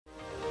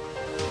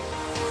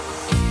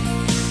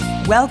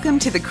Welcome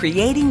to the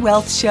Creating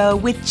Wealth Show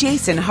with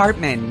Jason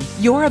Hartman.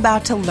 You're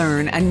about to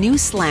learn a new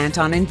slant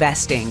on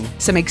investing,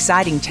 some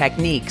exciting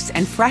techniques,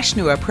 and fresh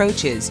new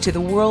approaches to the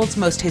world's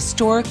most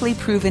historically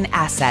proven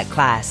asset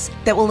class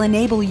that will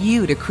enable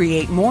you to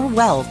create more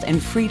wealth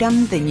and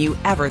freedom than you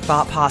ever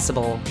thought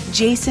possible.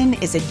 Jason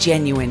is a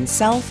genuine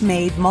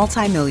self-made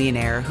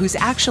multimillionaire who's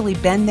actually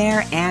been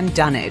there and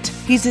done it.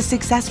 He's a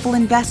successful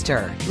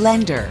investor,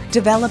 lender,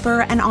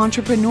 developer, and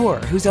entrepreneur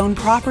who's owned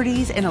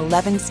properties in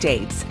 11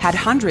 states, had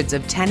hundreds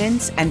of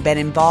tenants, and been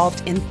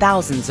involved in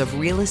thousands of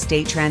real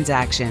estate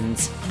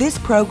transactions. This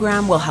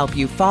program will help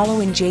you follow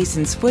in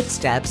Jason's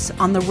footsteps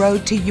on the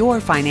road to your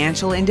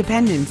financial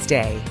independence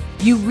day.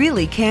 You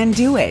really can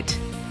do it.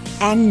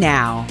 And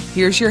now,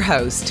 here's your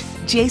host,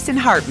 Jason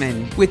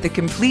Hartman, with the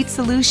complete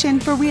solution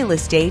for real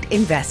estate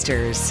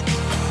investors.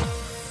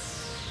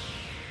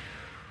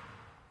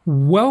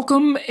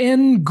 Welcome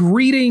and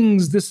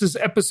greetings. This is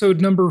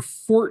episode number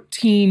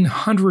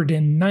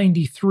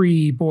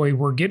 1493. Boy,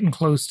 we're getting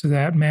close to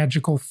that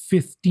magical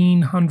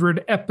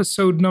 1500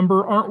 episode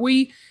number, aren't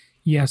we?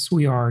 Yes,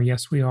 we are.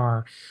 Yes, we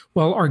are.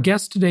 Well, our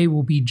guest today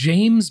will be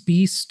James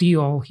B.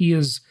 Steele. He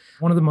is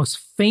one of the most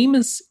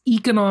famous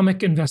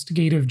economic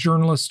investigative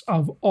journalists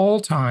of all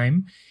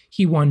time.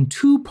 He won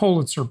 2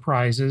 Pulitzer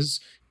Prizes,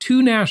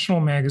 2 National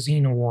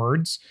Magazine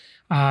Awards,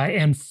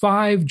 and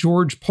 5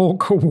 George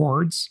Polk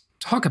Awards.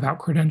 Talk about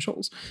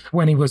credentials.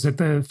 When he was at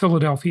the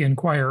Philadelphia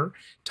Inquirer,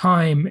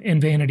 Time,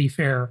 and Vanity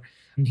Fair.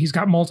 And he's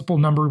got multiple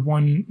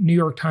 #1 New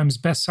York Times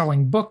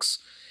best-selling books.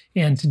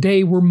 And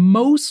today we're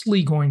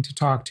mostly going to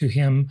talk to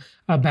him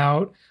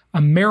about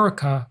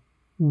America,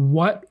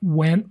 what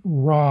went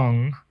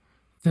wrong.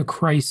 The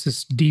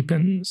crisis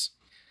deepens.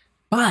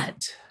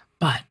 But,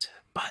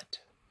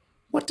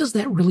 what does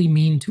that really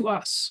mean to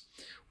us?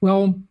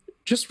 Well,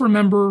 just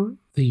remember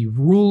the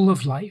rule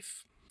of life.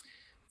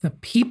 The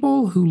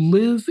people who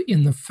live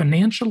in the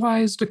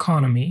financialized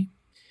economy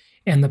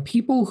and the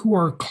people who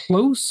are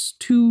close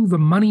to the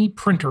money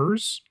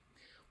printers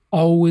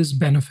always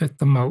benefit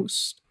the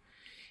most.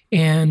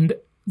 And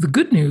the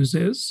good news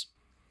is,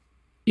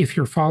 if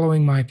you're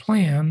following my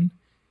plan,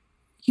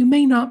 you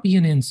may not be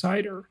an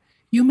insider.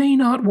 You may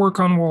not work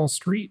on Wall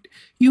Street.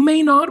 You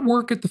may not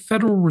work at the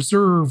Federal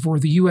Reserve or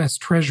the U.S.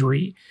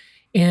 Treasury.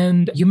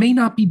 And you may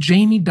not be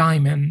Jamie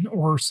Dimon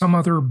or some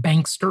other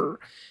bankster.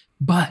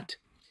 But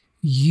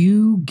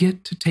you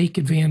get to take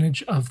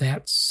advantage of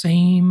that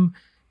same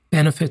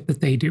benefit that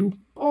they do,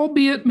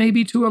 albeit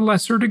maybe to a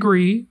lesser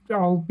degree.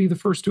 I'll be the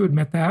first to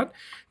admit that.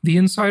 The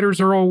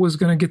insiders are always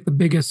going to get the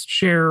biggest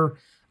share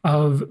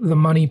of the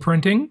money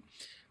printing,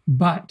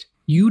 but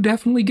you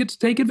definitely get to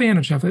take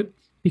advantage of it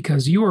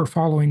because you are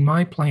following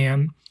my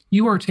plan.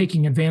 You are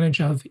taking advantage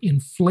of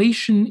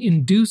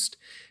inflation-induced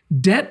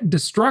debt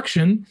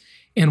destruction.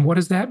 And what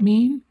does that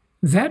mean?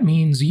 That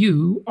means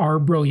you are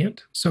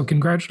brilliant. So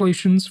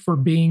congratulations for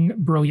being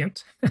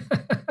brilliant.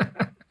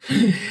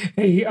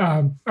 Hey,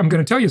 I'm going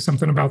to tell you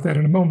something about that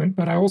in a moment,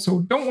 but I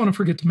also don't want to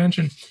forget to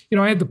mention,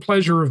 I had the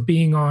pleasure of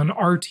being on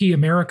RT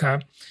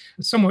America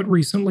somewhat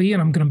recently, and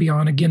I'm going to be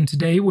on again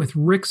today with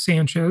Rick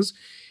Sanchez.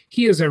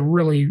 He is a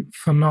really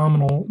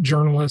phenomenal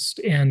journalist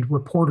and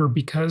reporter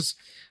because,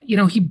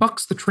 he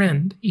bucks the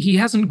trend. He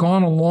hasn't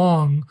gone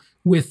along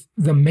with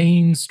the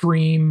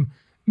mainstream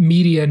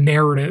media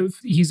narrative.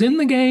 He's in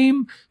the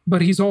game,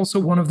 but he's also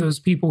one of those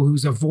people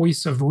who's a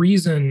voice of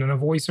reason and a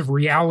voice of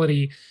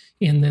reality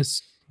in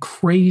this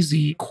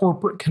crazy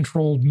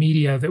corporate-controlled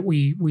media that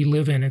we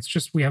live in. It's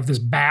just we have this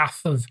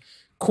bath of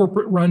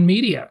corporate-run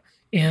media,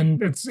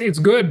 and it's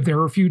good. There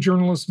are a few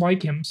journalists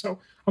like him, so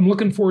I'm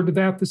looking forward to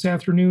that this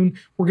afternoon.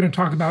 We're going to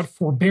talk about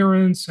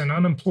forbearance and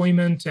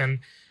unemployment and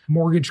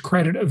mortgage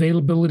credit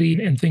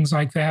availability and things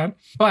like that.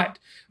 But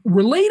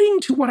relating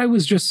to what I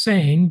was just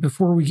saying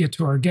before we get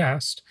to our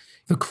guest,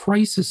 the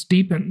crisis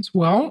deepens.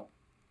 Well,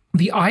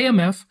 the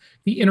IMF,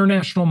 the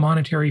International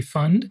Monetary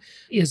Fund,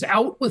 is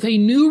out with a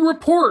new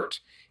report.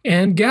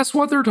 And guess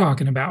what they're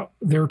talking about?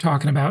 They're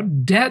talking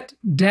about debt.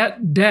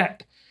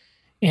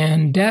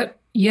 And debt,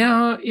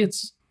 yeah,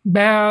 it's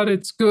bad,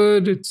 it's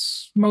good,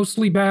 it's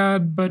mostly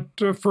bad, but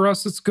for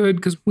us it's good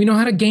because we know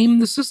how to game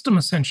the system,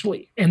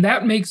 essentially. And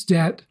that makes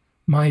debt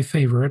my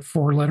favorite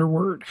 4-letter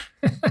word.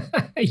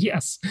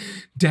 Yes,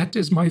 debt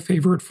is my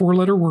favorite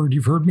 4-letter word.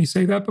 You've heard me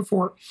say that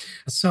before.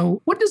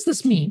 So what does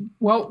this mean?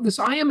 Well, this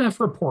IMF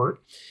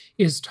report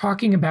is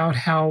talking about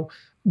how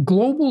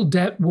global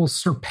debt will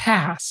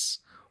surpass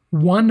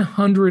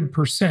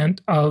 100%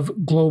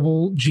 of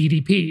global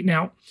GDP.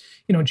 Now,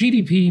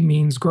 GDP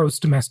means gross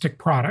domestic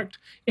product,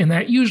 and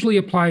that usually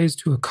applies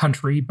to a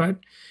country, but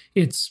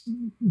it's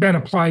been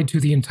applied to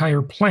the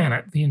entire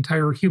planet, the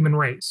entire human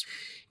race.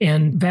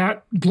 And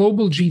that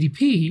global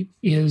GDP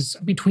is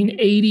between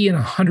 $80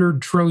 and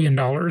 $100 trillion,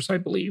 I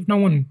believe. No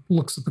one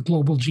looks at the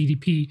global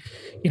GDP,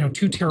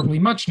 too terribly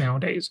much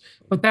nowadays,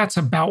 but that's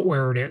about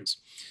where it is.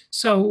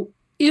 So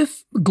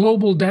if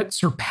global debt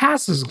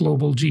surpasses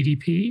global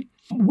GDP,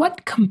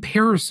 what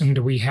comparison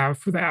do we have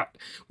for that?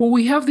 Well,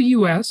 we have the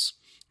U.S.,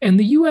 And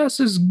the U.S.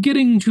 is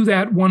getting to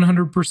that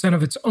 100%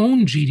 of its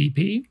own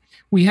GDP.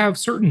 We have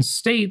certain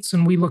states,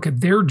 and we look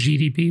at their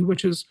GDP,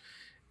 which is,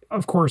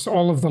 of course,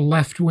 all of the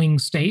left-wing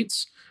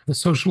states, the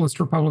Socialist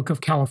Republic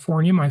of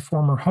California, my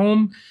former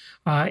home,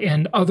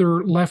 and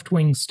other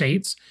left-wing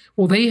states.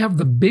 Well, they have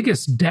the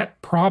biggest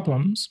debt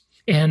problems.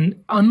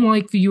 And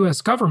unlike the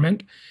U.S.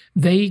 government,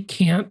 they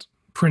can't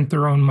print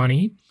their own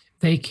money.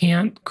 They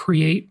can't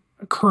create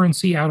a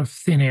currency out of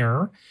thin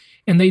air.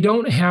 And they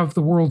don't have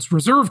the world's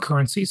reserve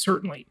currency,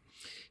 certainly.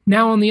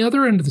 Now, on the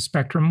other end of the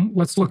spectrum,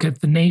 let's look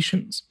at the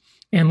nations.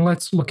 And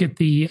let's look at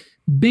the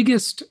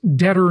biggest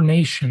debtor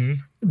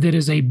nation that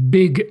is a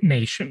big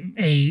nation,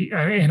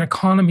 an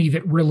economy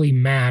that really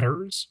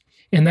matters.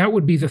 And that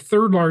would be the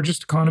third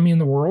largest economy in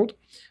the world,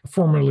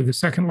 formerly the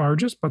second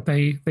largest, but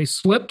they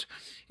slipped,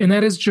 and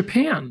that is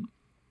Japan.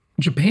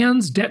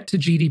 Japan's debt to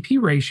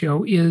GDP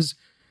ratio is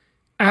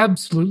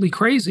absolutely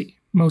crazy,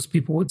 most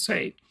people would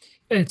say.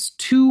 It's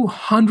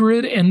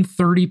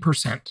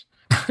 230%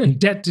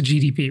 debt to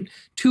GDP,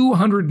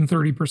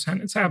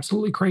 230%. It's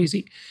absolutely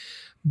crazy.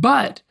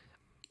 But,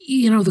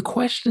 the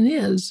question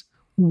is,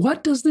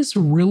 what does this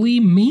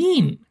really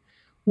mean?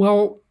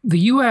 Well, the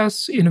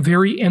U.S. in a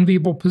very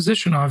enviable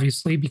position,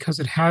 obviously, because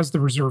it has the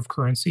reserve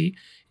currency.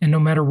 And no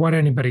matter what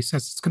anybody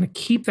says, it's going to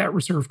keep that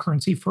reserve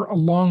currency for a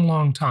long,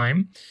 long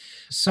time.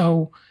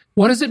 So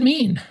what does it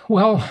mean?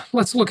 Well,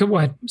 let's look at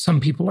what some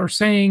people are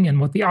saying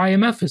and what the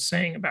IMF is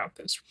saying about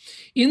this.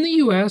 In the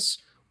U.S.,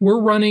 we're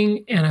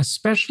running an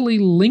especially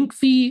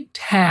lengthy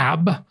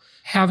tab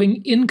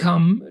having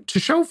income to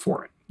show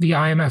for it. The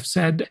IMF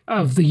said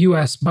of the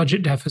U.S.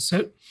 budget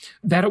deficit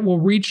that it will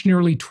reach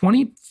nearly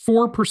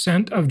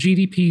 24% of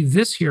GDP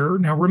this year.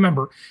 Now,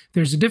 remember,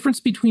 there's a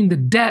difference between the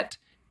debt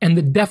and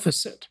the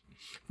deficit.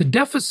 The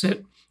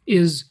deficit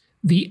is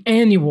the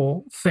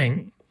annual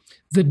thing.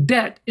 The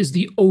debt is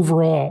the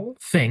overall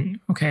thing.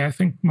 Okay, I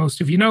think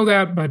most of you know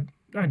that, but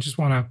I just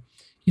want to,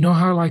 you know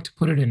how I like to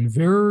put it in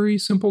very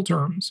simple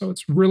terms. So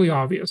it's really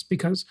obvious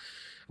because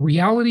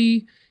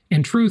reality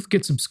and truth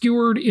gets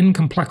obscured in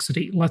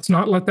complexity. Let's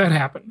not let that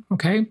happen,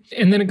 okay?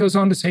 And then it goes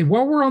on to say,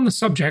 while we're on the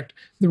subject,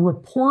 the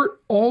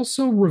report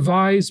also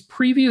revised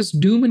previous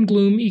doom and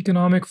gloom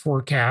economic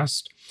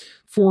forecast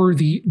for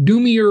the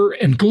doomier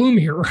and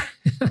gloomier.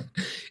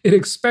 It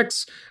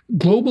expects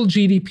global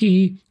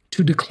GDP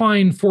to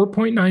decline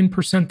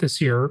 4.9%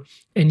 this year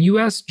and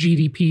U.S.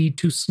 GDP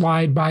to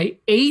slide by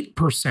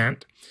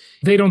 8%.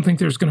 They don't think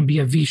there's going to be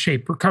a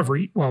V-shaped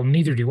recovery. Well,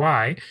 neither do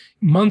I.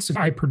 Months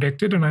ago, I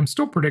predicted, and I'm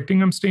still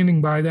predicting, I'm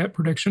standing by that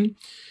prediction,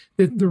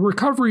 that the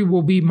recovery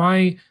will be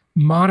my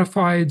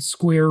modified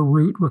square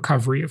root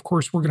recovery. Of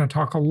course, we're going to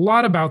talk a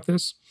lot about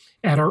this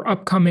at our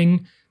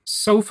upcoming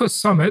SOFA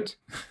Summit.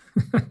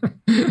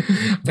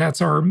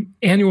 That's our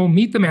annual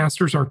Meet the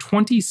Masters, our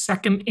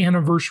 22nd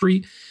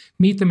anniversary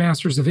Meet the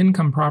Masters of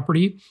Income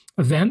Property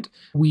event.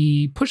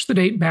 We pushed the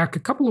date back a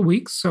couple of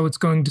weeks, so it's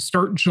going to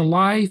start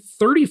July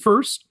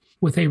 31st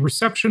with a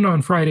reception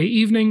on Friday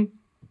evening,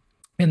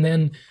 and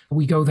then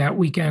we go that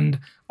weekend,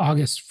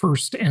 August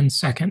 1st and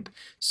 2nd.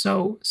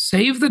 So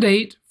save the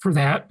date for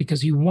that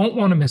because you won't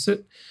want to miss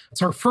it.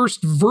 It's our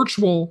first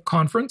virtual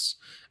conference,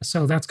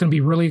 so that's going to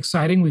be really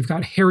exciting. We've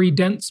got Harry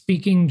Dent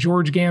speaking,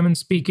 George Gammon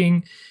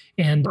speaking,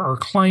 and our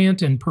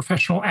client and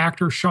professional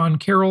actor, Sean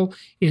Carroll,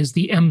 is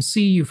the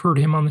MC. You've heard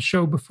him on the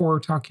show before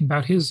talking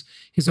about his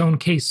own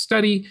case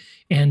study.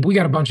 And we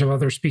got a bunch of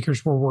other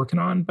speakers we're working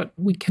on, but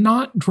we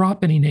cannot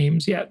drop any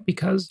names yet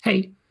because,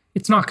 hey,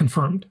 it's not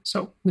confirmed.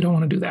 So we don't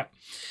want to do that.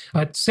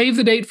 But save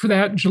the date for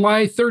that,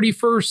 July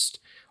 31st,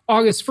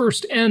 August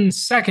 1st and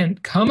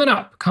 2nd, coming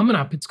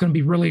up. It's going to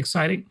be really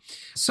exciting.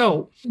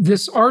 So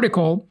this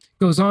article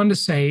goes on to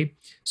say,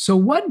 so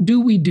what do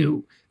we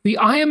do? The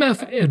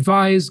IMF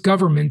advised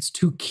governments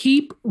to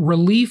keep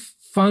relief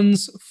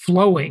funds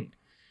flowing.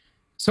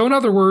 So in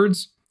other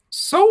words,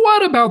 so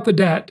what about the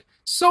debt?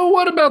 So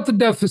what about the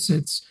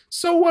deficits?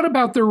 So what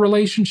about their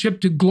relationship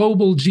to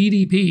global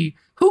GDP?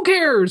 Who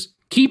cares?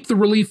 Keep the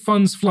relief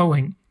funds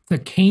flowing. The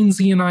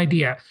Keynesian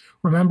idea.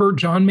 Remember,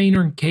 John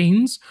Maynard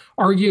Keynes,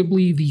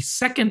 arguably the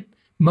second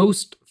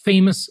most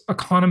famous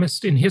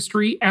economist in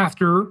history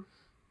after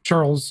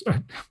Charles...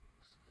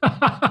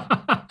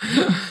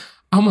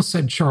 I almost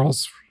said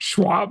Charles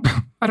Schwab.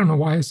 I don't know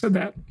why I said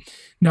that.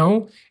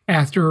 No,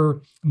 after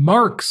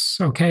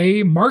Marx,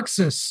 okay?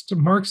 Marxist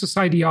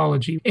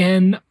ideology.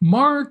 And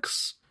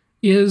Marx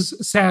is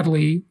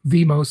sadly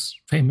the most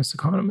famous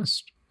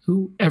economist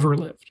who ever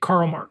lived,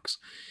 Karl Marx.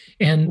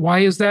 And why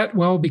is that?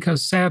 Well,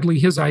 because sadly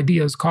his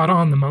ideas caught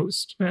on the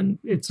most. And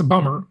it's a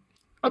bummer,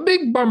 a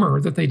big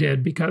bummer that they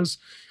did because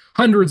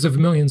hundreds of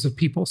millions of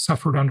people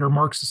suffered under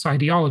Marxist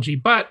ideology.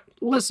 But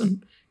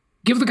listen,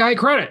 give the guy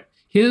credit.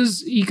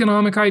 His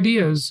economic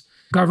ideas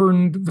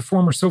governed the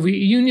former Soviet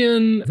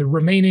Union, the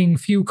remaining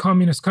few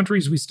communist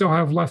countries we still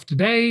have left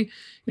today,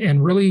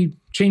 and really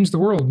changed the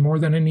world more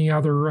than any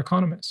other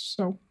economist.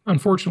 So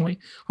unfortunately,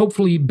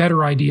 hopefully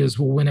better ideas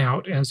will win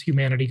out as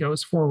humanity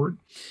goes forward.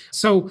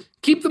 So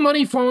keep the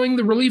money flowing,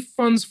 the relief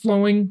funds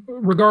flowing,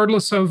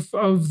 regardless of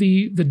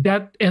the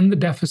debt and the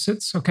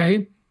deficits,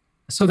 okay?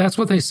 So that's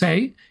what they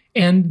say.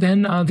 And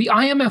then the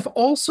IMF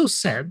also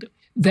said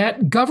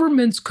that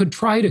governments could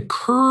try to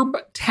curb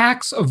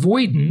tax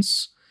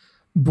avoidance,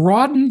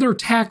 broaden their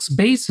tax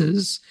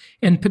bases,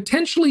 and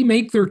potentially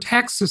make their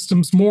tax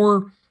systems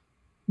more,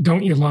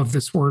 don't you love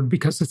this word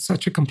because it's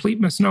such a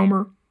complete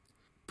misnomer,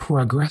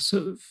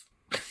 progressive.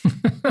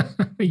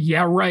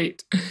 Yeah,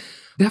 right.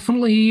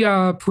 Definitely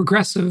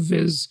progressive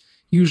is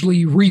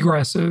usually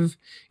regressive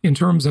in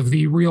terms of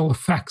the real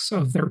effects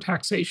of their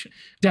taxation.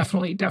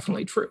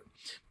 Definitely true.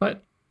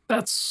 But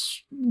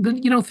that's,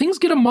 things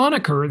get a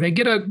moniker. They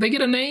get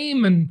a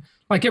name, and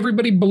like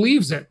everybody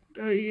believes it.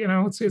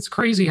 It's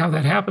crazy how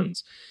that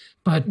happens.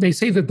 But they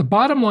say that the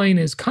bottom line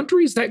is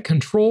countries that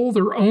control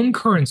their own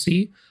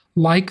currency,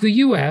 like the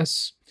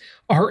U.S.,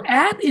 are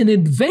at an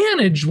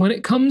advantage when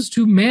it comes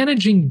to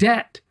managing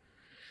debt.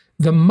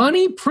 The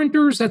money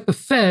printers at the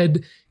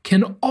Fed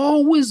can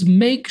always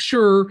make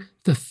sure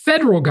the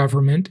federal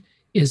government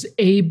is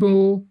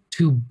able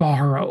to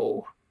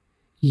borrow.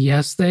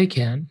 Yes, they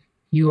can.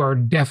 You are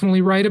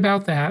definitely right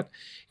about that.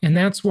 And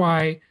that's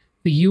why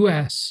the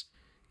U.S.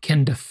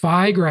 can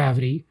defy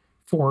gravity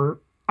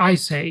for, I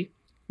say,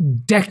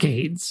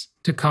 decades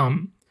to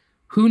come.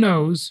 Who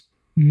knows,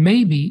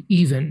 maybe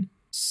even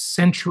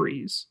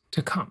centuries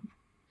to come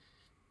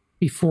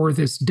before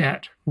this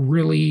debt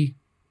really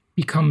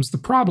becomes the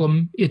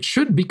problem it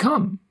should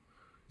become.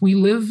 We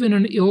live in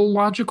an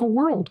illogical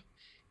world.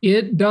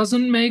 It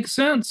doesn't make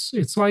sense.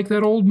 It's like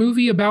that old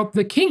movie about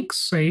the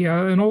Kinks,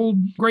 an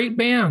old great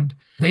band.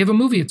 They have a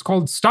movie. It's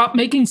called Stop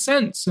Making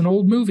Sense, an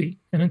old movie.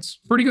 And it's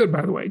pretty good,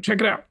 by the way.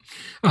 Check it out.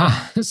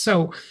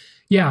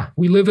 Yeah,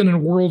 we live in a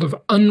world of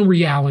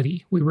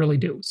unreality. We really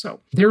do.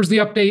 So there's the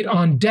update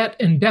on debt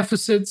and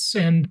deficits.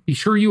 And be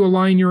sure you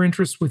align your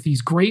interests with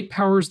these great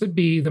powers that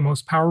be, the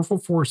most powerful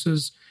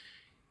forces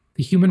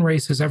the human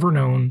race has ever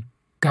known,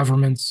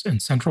 governments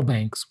and central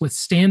banks with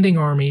standing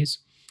armies.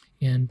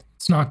 And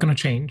it's not going to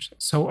change.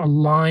 So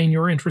align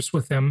your interests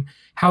with them.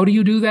 How do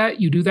you do that?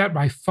 You do that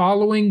by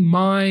following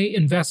my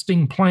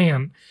investing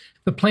plan.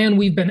 The plan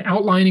we've been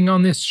outlining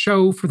on this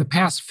show for the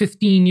past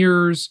 15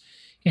 years,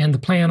 and the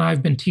plan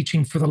I've been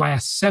teaching for the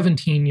last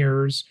 17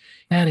 years,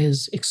 that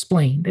is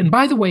explained. And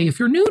by the way, if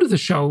you're new to the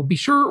show, be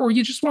sure, or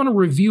you just want a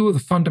review of the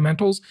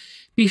fundamentals,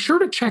 be sure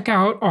to check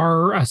out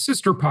our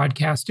sister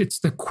podcast. It's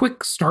the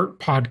Quick Start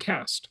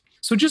Podcast.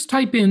 So just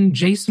type in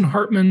Jason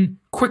Hartman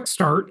Quick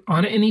Start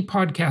on any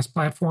podcast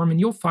platform and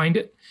you'll find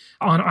it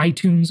on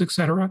iTunes,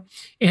 etc.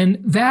 And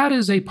that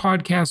is a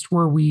podcast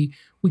where we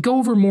go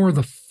over more of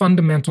the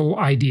fundamental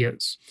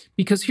ideas,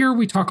 because here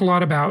we talk a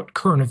lot about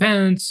current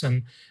events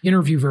and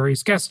interview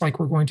various guests like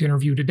we're going to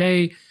interview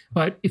today.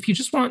 But if you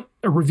just want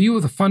a review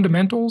of the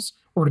fundamentals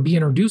or to be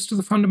introduced to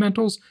the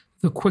fundamentals,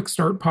 the Quick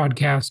Start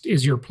Podcast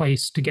is your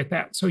place to get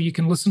that. So you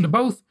can listen to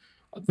both.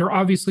 They're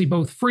obviously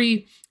both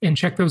free, and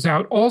check those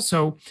out.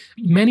 Also,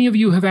 many of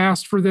you have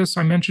asked for this.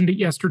 I mentioned it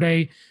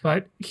yesterday,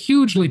 but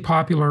hugely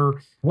popular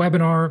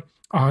webinar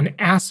on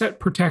asset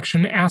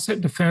protection, asset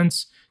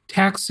defense,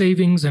 tax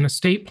savings, and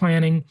estate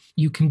planning.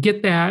 You can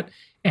get that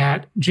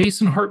at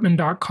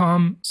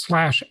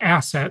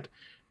jasonhartman.com/asset.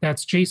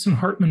 That's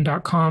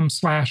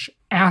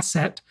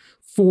jasonhartman.com/asset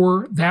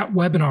for that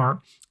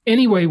webinar.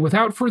 Anyway,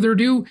 without further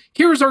ado,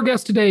 here's our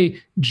guest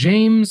today,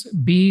 James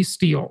B.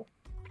 Steele.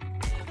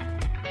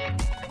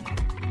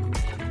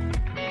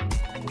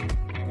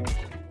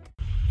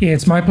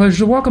 It's my pleasure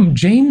to welcome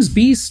James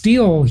B.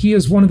 Steele. He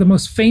is one of the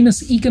most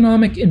famous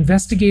economic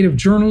investigative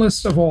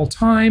journalists of all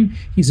time.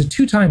 He's a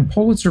 2-time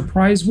Pulitzer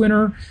Prize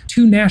winner,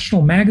 2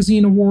 National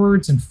Magazine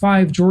Awards, and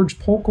 5 George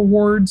Polk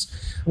Awards,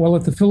 while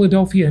at the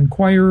Philadelphia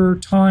Inquirer,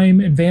 Time,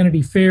 and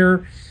Vanity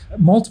Fair.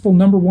 Multiple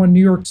 #1 New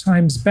York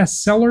Times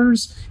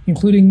bestsellers,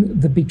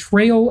 including The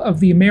Betrayal of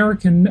the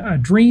American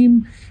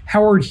Dream,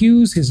 Howard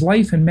Hughes, His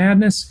Life and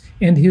Madness,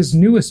 and his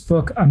newest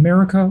book,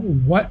 America,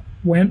 What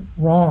Went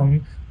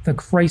Wrong? The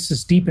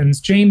Crisis Deepens.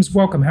 James,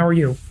 welcome. How are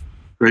you?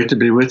 Great to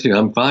be with you.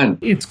 I'm fine.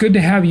 It's good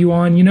to have you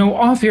on.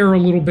 Off air a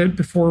little bit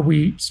before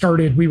we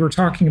started, we were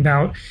talking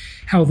about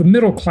how the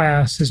middle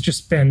class has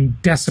just been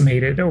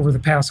decimated over the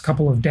past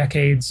couple of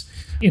decades.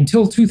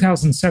 Until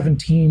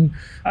 2017,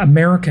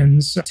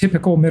 Americans,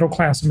 typical middle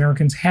class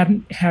Americans,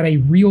 hadn't had a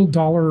real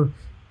dollar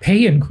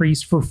pay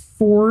increase for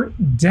 4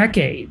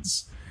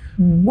 decades.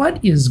 What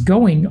is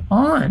going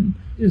on?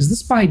 Is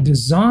this by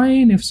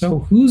design? If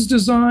so, whose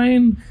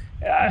design?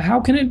 How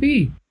can it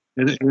be?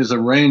 It is a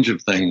range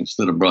of things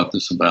that have brought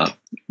this about.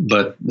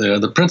 But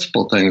the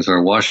principal things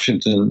are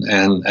Washington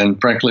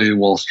and frankly,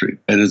 Wall Street.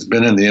 It has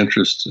been in the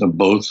interest of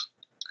both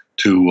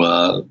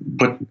to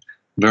put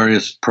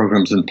various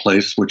programs in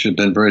place which have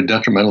been very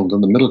detrimental to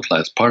the middle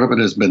class. Part of it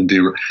has been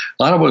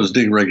a lot of it was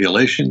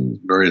deregulation,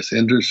 various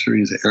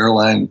industries,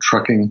 airline,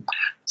 trucking,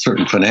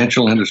 certain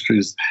financial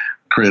industries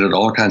created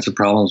all kinds of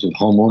problems with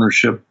home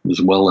ownership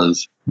as well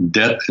as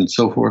debt and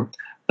so forth.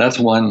 That's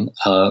one.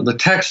 The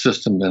tax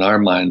system, in our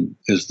mind,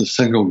 is the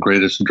single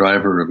greatest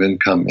driver of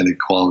income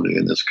inequality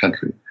in this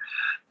country.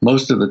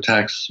 Most of the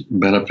tax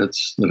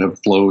benefits that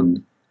have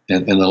flowed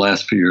in the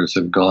last few years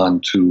have gone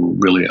to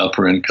really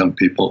upper income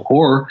people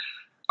or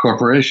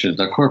corporations.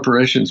 Now,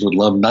 corporations would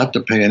love not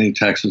to pay any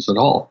taxes at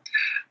all,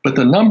 but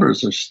the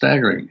numbers are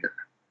staggering here.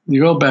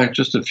 You go back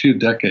just a few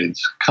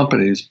decades,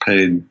 companies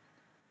paid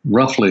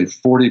roughly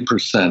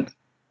 40%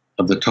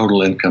 of the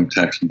total income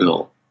tax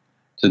bill.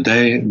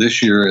 Today,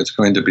 this year, it's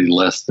going to be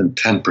less than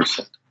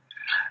 10%.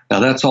 Now,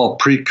 that's all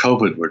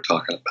pre-COVID we're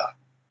talking about.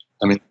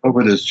 I mean,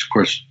 COVID has, of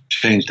course,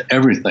 changed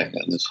everything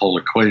in this whole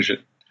equation.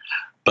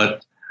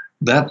 But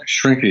that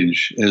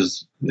shrinkage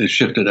is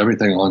shifted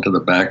everything onto the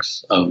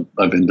backs of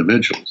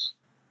individuals,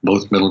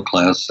 both middle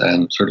class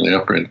and certainly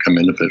upper income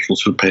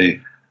individuals who pay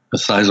a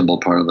sizable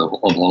part of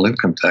all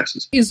income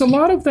taxes. Is a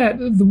lot of that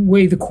the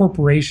way the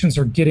corporations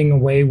are getting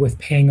away with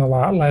paying a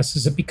lot less?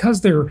 Is it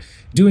because they're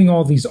doing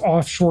all these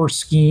offshore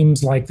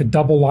schemes like the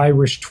double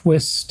Irish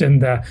twist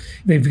and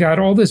they've got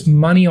all this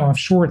money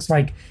offshore? It's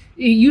like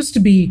it used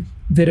to be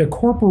that a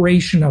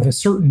corporation of a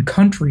certain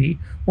country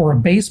or a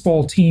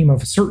baseball team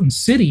of a certain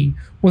city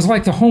was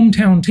like the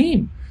hometown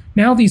team.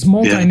 Now these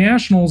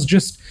multinationals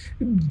just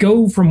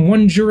go from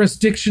one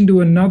jurisdiction to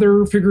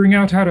another, figuring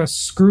out how to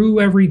screw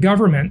every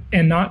government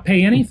and not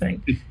pay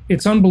anything.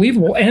 It's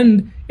unbelievable.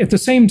 And at the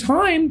same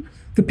time,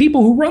 the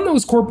people who run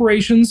those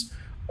corporations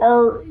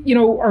are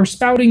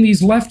spouting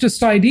these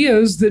leftist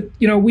ideas that,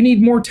 we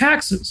need more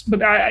taxes. But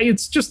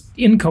it's just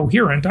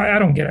incoherent. I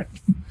don't get it.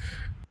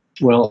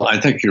 Well, I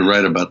think you're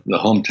right about the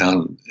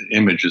hometown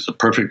image is a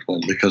perfect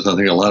one, because I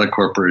think a lot of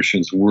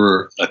corporations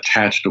were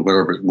attached to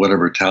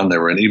whatever town they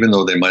were in, even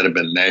though they might have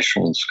been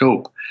national in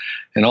scope.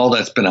 And all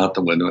that's been out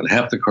the window. And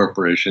half the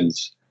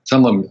corporations,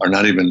 some of them are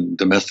not even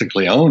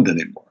domestically owned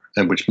anymore,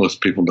 and which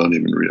most people don't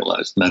even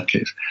realize in that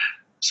case.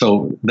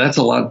 So that's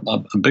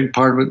a big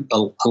part of it.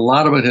 A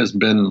lot of it has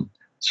been,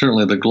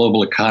 certainly the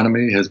global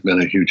economy has been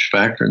a huge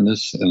factor in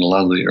this, and a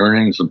lot of the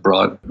earnings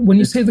abroad. When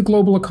you say the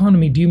global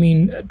economy, do you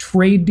mean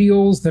trade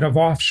deals that have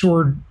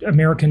offshored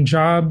American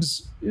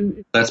jobs?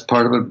 That's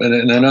part of it.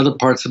 And then other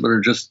parts of it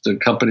are just the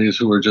companies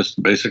who are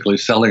just basically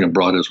selling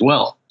abroad as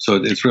well. So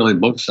it's really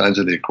both sides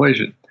of the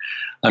equation.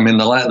 I mean,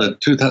 the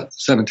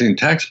 2017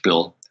 tax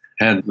bill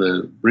had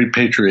the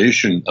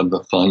repatriation of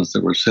the funds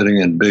that were sitting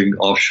in big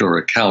offshore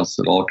accounts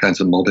that all kinds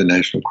of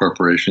multinational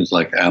corporations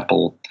like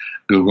Apple,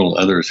 Google,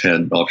 others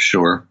had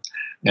offshore,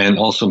 and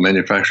also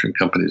manufacturing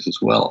companies as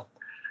well.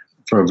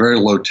 For a very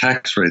low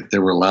tax rate, they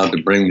were allowed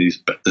to bring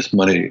this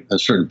money, a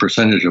certain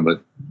percentage of it,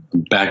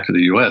 back to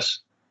the U.S.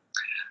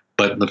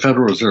 But the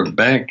Federal Reserve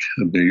Bank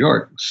of New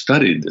York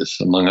studied this,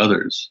 among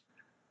others.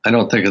 I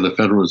don't think of the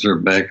Federal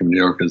Reserve Bank of New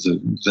York as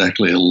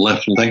exactly a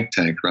left think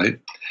tank, right?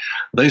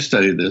 They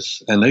studied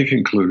this, and they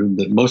concluded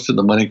that most of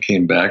the money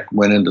came back,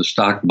 went into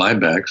stock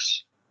buybacks,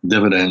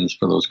 dividends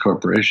for those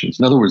corporations.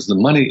 In other words, the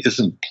money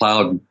isn't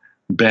plowed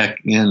back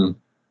in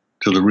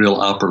to the real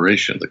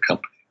operation of the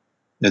company.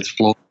 It's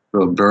flowed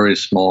to a very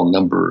small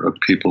number of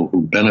people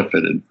who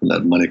benefited from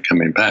that money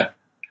coming back.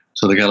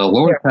 So they got a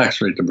lower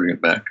tax rate to bring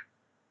it back,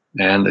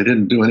 and they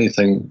didn't do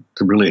anything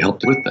to really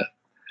help with that.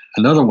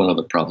 Another one of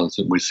the problems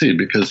that we see,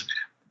 because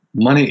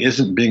money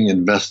isn't being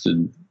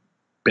invested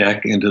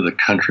back into the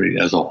country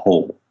as a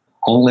whole.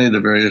 Only the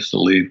various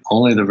elite,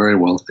 only the very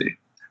wealthy,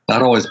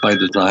 not always by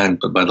design,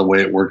 but by the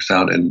way it works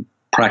out in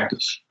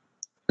practice.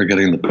 They're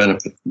getting the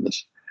benefit from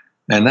this.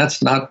 And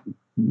that's not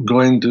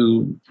going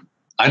to,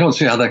 I don't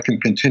see how that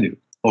can continue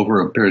over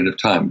a period of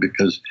time,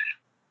 because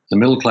the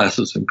middle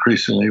classes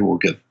increasingly will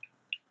get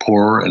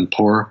poorer and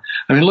poorer.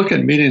 I mean, look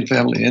at median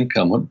family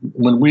income.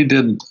 When we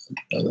did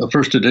the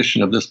first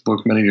edition of this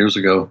book many years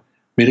ago,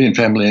 median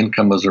family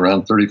income was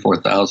around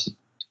 $34,000.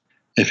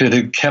 If it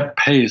had kept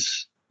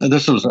pace,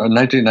 this was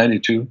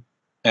 1992,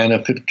 and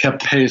if it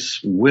kept pace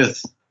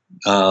with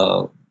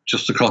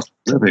just the cost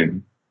of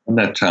living in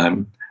that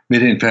time,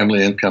 median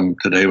family income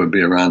today would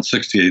be around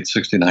 $68,000,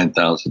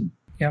 $69,000.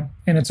 Yeah,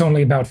 and it's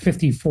only about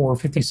 $54,000,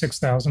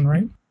 $56,000,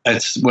 right?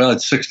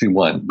 It's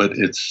 61, but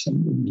it's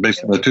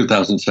based on the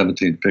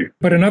 2017 figure.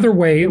 But another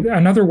way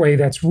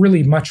that's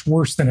really much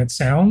worse than it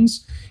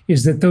sounds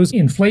is that those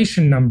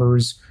inflation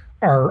numbers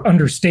are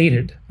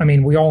understated. I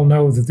mean, we all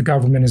know that the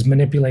government is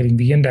manipulating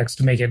the index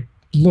to make it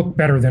look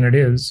better than it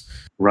is.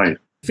 Right.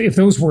 If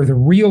those were the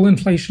real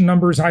inflation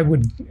numbers, I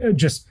would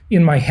just,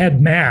 in my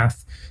head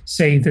math,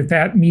 say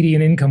that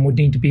median income would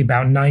need to be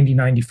about $90,000,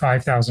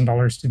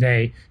 $95,000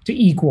 today to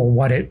equal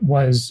what it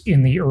was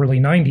in the early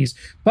 90s.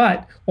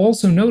 But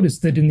also notice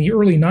that in the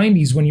early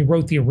 90s, when you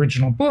wrote the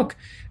original book,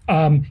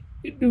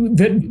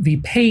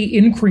 the pay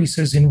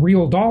increases in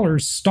real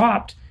dollars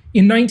stopped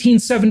in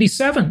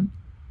 1977.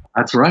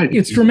 That's right.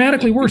 It's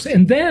dramatically worse.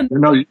 And then,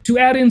 to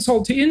add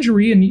insult to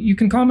injury, and you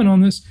can comment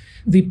on this,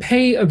 the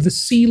pay of the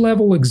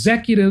C-level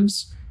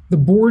executives, the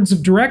boards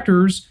of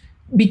directors,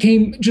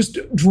 became just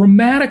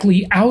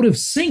dramatically out of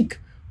sync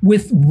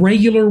with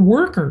regular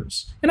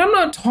workers. And I'm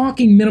not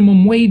talking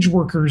minimum wage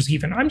workers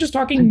even. I'm just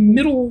talking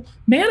middle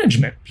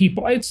management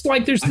people. It's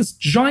like there's this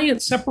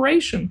giant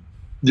separation.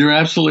 You're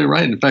absolutely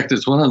right. In fact,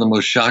 it's one of the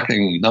most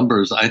shocking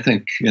numbers, I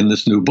think, in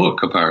this new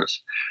book of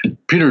ours.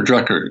 Peter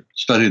Drucker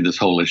studied this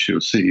whole issue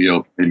of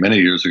CEO many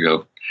years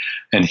ago,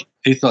 and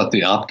he thought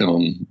the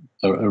optimum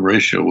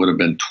ratio would have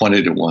been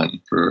 20 to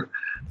 1 for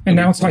And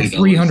now it's like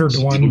 300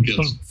 to 1,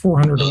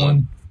 400 to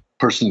 1.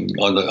 Person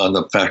on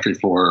the factory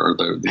floor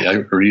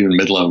or even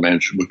mid-level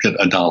manager would get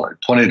 $1,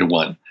 20 to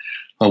 1.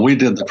 When we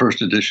did the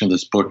first edition of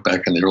this book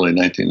back in the early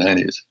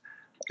 1990s,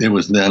 it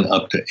was then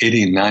up to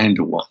 89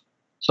 to 1.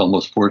 It's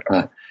almost 4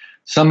 times.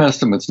 Some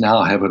estimates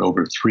now have it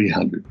over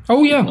 300.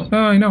 Oh, yeah.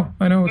 I know.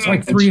 It's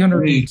like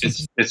 300.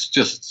 It's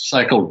just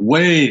cycled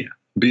way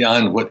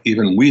beyond what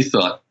even we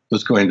thought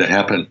was going to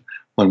happen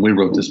when we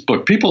wrote this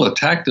book. People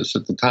attacked us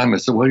at the time. I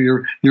said, well,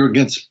 you're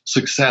against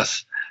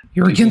success.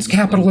 You're against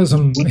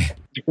capitalism.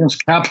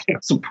 Against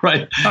capitalism,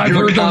 right? I've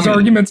heard those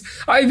arguments.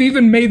 I've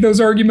even made those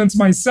arguments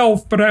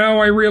myself, but now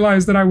I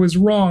realize that I was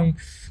wrong,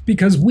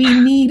 because we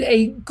need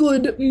a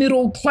good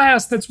middle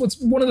class. That's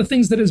one of the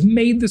things that has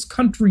made this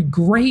country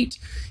great,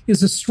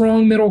 is a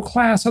strong middle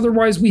class.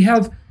 Otherwise, we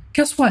have,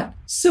 guess what?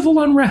 Civil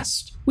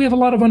unrest. We have a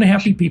lot of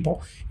unhappy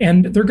people,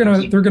 and they're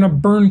gonna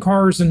burn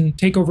cars and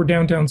take over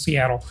downtown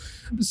Seattle,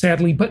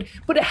 sadly. But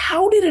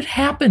how did it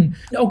happen?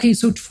 Okay,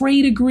 so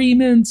trade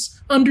agreements,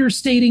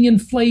 understating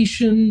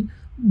inflation,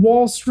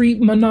 Wall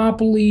Street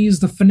monopolies,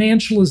 the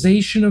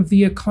financialization of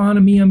the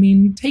economy. I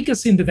mean, take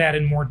us into that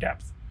in more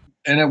depth.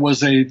 And it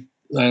was a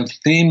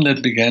theme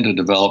that began to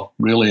develop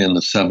really in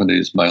the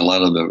 70s by a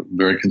lot of the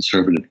very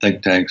conservative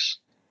think tanks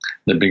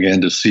that began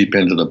to seep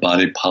into the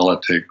body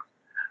politic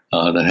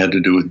that had to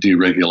do with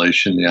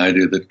deregulation, the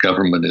idea that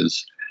government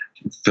is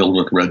filled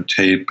with red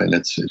tape and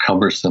it's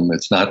cumbersome.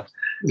 It's not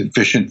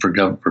efficient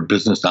for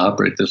business to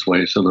operate this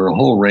way. So there are a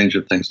whole range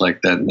of things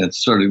like that. And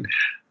it's sort of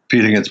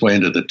feeding its way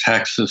into the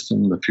tax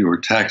system. The fewer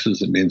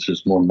taxes, it means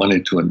there's more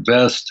money to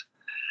invest.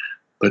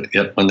 But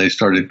yet when they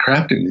started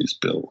crafting these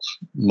bills,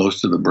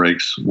 most of the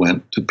breaks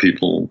went to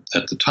people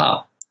at the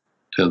top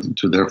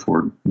to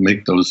therefore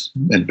make those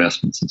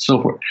investments and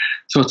so forth.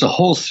 So it's a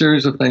whole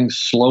series of things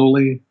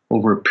slowly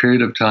over a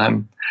period of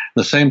time. At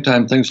the same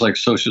time, things like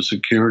Social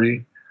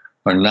Security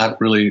are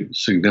not really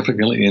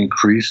significantly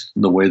increased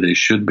the way they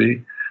should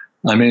be.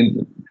 I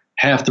mean,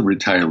 half the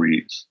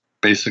retirees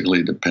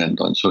basically depend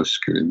on Social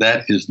Security.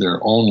 That is their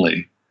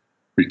only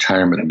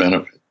retirement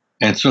benefit.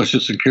 And Social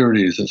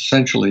Security has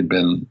essentially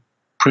been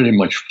pretty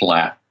much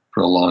flat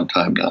for a long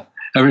time now.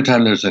 Every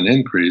time there's an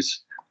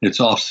increase,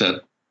 it's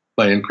offset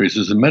by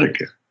increases in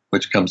Medicare,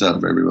 which comes out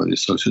of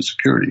everybody's Social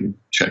Security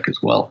check as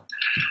well.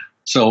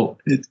 So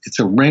it's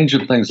a range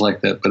of things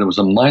like that, but it was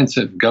a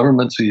mindset: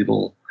 government's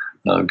evil,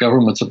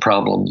 government's a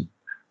problem,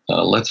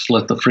 let's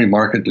let the free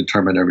market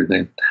determine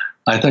everything.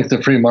 I think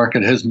the free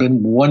market has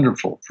been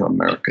wonderful for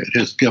America. It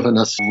has given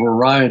us a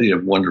variety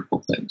of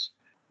wonderful things,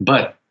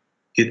 but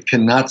it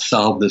cannot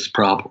solve this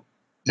problem.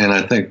 And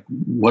I think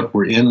what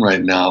we're in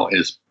right now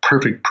is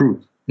perfect proof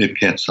it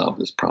can't solve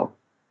this problem.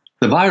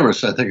 The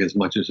virus, I think, as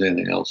much as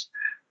anything else,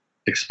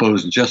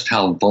 exposed just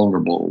how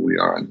vulnerable we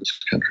are in this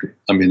country.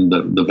 I mean,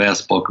 the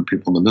vast bulk of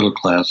people in the middle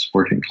class,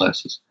 working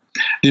classes.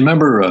 You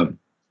remember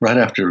right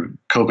after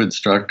COVID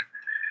struck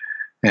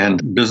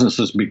and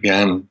businesses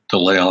began to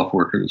lay off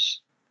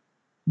workers,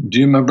 do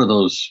you remember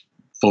those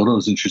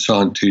photos that you saw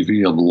on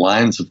TV of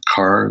lines of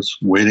cars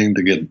waiting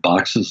to get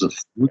boxes of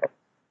food?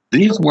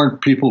 These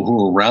weren't people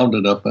who were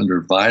rounded up under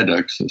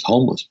viaducts as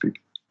homeless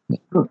people.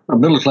 They're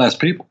middle-class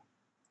people.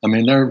 I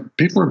mean,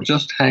 people are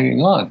just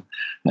hanging on.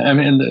 I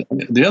mean,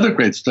 the other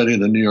great study of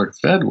the New York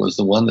Fed was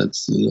the one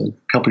that's a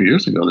couple of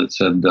years ago that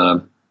said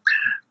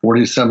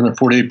 47 or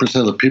 48%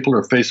 of the people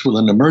are faced with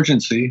an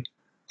emergency,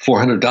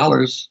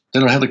 $400, they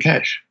don't have the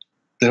cash.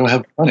 They don't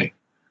have the money.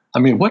 I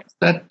mean, what does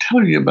that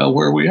tell you about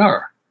where we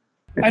are?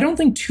 I don't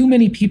think too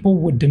many people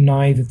would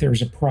deny that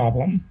there's a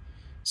problem.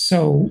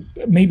 So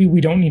maybe we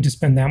don't need to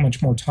spend that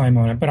much more time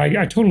on it. But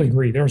I totally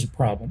agree. There's a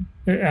problem.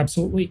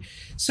 Absolutely.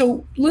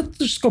 So let's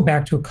just go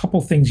back to a couple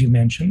things you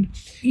mentioned.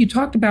 You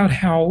talked about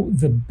how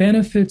the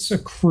benefits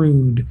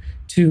accrued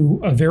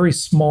to a very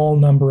small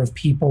number of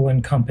people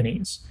and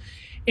companies.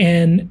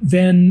 And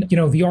then,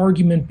 the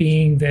argument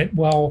being that,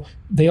 well,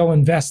 they'll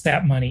invest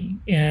that money.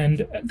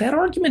 And that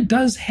argument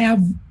does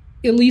have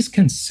at least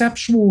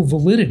conceptual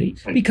validity,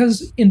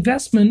 because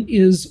investment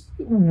is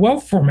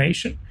wealth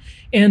formation.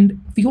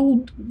 And the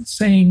old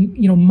saying,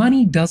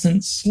 money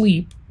doesn't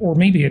sleep, or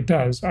maybe it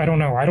does. I don't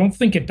know. I don't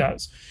think it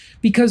does.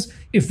 Because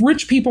if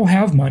rich people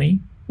have money,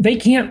 they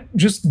can't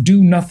just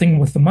do nothing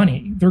with the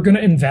money. They're going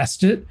to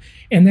invest it.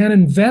 And that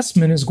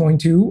investment is going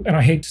to, and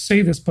I hate to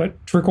say this,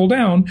 but trickle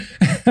down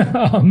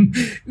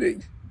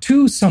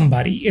to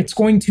somebody. It's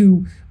going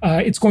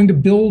to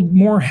build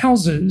more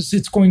houses.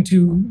 It's going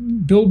to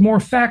build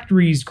more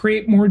factories,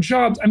 create more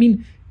jobs. I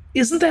mean,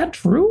 isn't that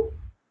true?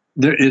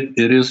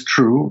 It is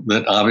true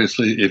that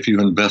obviously if you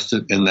invest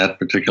it in that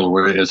particular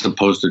way, as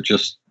opposed to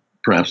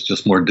perhaps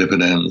just more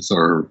dividends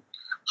or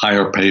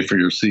higher pay for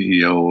your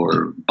CEO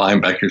or buying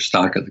back your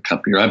stock at the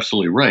company, you're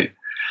absolutely right.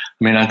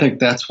 I mean, I think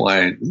that's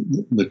why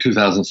the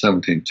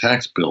 2017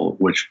 tax bill,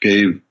 which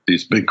gave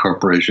these big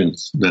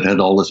corporations that had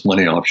all this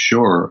money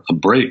offshore a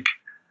break.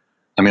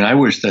 I mean, I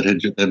wish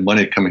that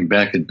money coming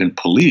back had been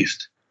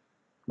policed,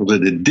 so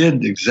that it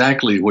did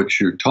exactly what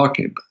you're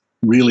talking about,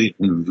 really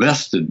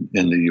invested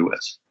in the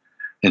U.S.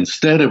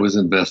 Instead, it was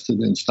invested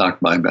in stock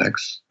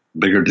buybacks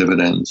bigger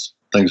dividends,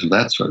 things of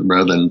that sort,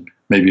 rather than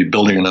maybe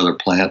building another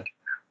plant,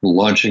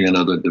 launching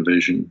another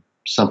division,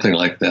 something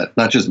like that,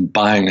 not just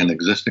buying an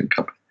existing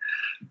company.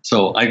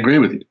 So I agree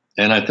with you.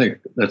 And I think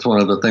that's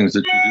one of the things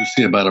that you do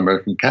see about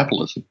American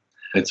capitalism.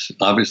 It's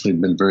obviously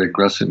been very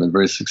aggressive and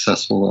very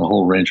successful in a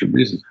whole range of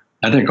reasons.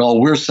 I think all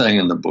we're saying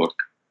in the book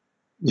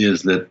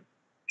is that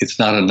it's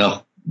not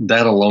enough.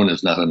 That alone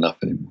is not enough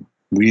anymore.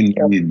 We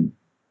need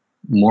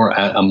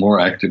a more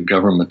active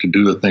government to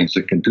do the things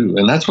it can do.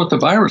 And that's what the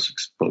virus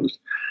exposed.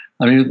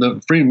 I mean,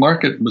 the free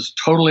market was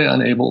totally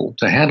unable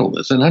to handle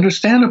this, and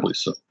understandably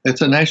so. It's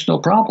a national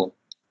problem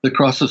that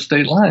crosses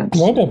state lines,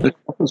 that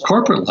crosses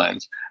corporate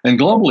lines, and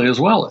globally as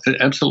well,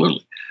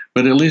 absolutely.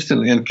 But at least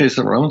in the case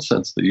of our own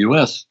sense, the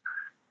U.S.,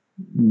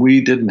 we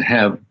didn't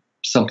have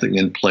something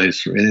in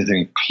place or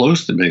anything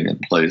close to being in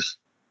place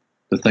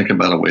to think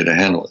about a way to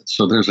handle it.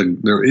 So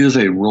there is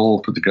a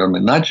role for the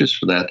government, not just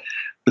for that,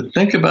 but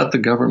think about the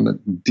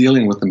government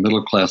dealing with the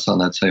middle class on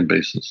that same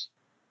basis.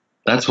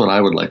 That's what I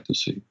would like to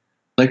see.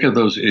 Think of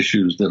those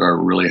issues that are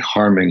really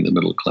harming the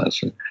middle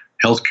class.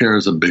 Healthcare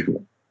is a big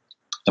one.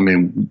 I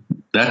mean,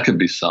 that could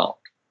be solved.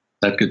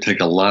 That could take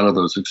a lot of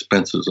those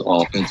expenses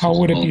off. How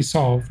would it be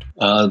solved?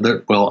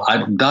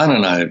 Don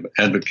and I have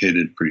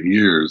advocated for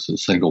years a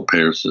single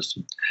payer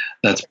system.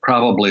 That's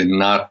probably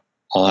not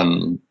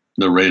on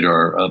the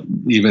radar,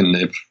 even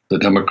if the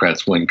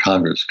Democrats win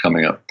Congress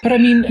coming up. But I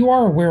mean, you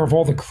are aware of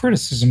all the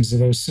criticisms of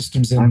those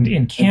systems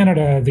in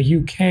Canada, the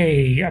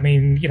UK. I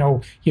mean,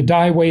 you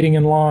die waiting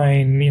in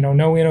line,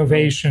 no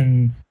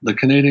innovation. The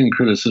Canadian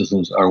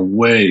criticisms are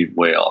way,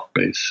 way off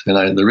base.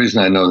 And the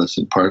reason I know this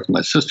in part,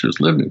 my sister's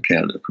lived in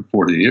Canada for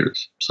 40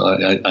 years. So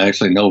I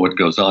actually know what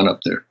goes on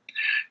up there.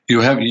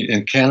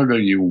 In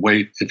Canada, you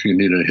wait if you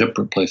need a hip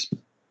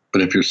replacement.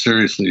 But if you're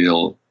seriously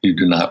ill, you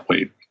do not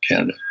wait in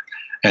Canada.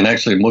 And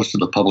actually, most of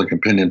the public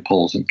opinion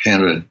polls in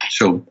Canada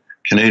show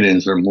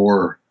Canadians are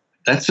more,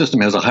 that system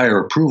has a higher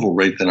approval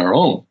rate than our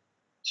own.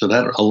 So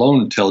that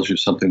alone tells you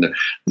something that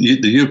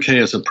the UK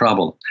is a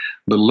problem.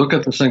 But look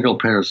at the single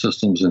payer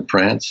systems in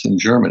France and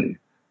Germany.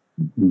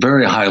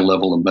 Very high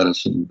level of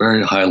medicine,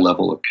 very high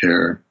level of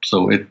care.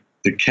 So it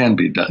can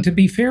be done. To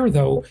be fair,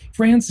 though,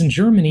 France and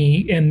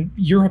Germany and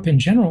Europe in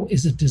general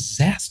is a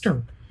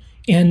disaster.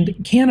 And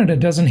Canada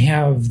doesn't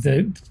have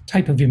the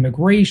type of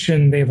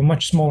immigration. They have a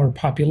much smaller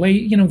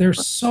population.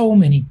 There's so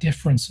many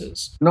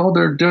differences. No,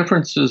 there are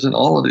differences in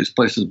all of these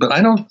places. But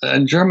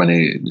and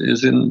Germany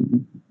is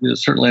in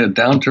certainly a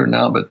downturn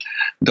now, but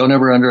don't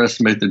ever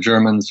underestimate the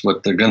Germans,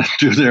 what they're going to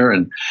do there.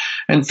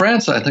 And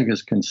France, I think,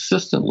 is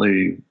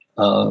consistently,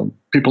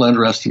 people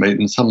underestimate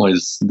in some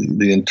ways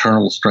the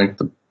internal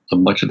strength of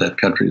much of that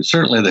country.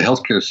 Certainly the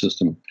healthcare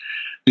system.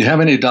 If you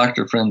have any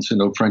doctor friends who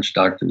know French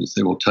doctors,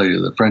 they will tell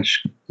you the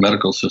French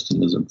medical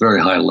system is a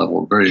very high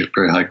level, very,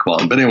 very high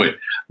quality. But anyway,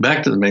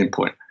 back to the main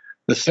point.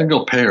 The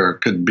single payer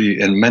could be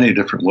in many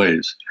different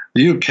ways.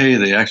 The UK,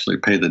 they actually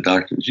pay the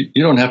doctors.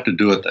 You don't have to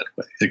do it that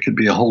way. It could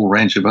be a whole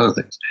range of other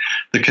things.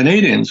 The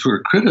Canadians who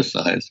are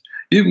criticized,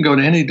 you can go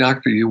to any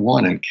doctor you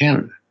want in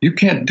Canada. You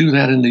can't do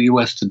that in the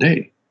US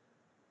today,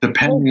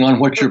 depending on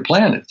what your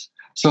plan is.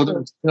 So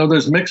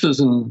there's mixes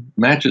and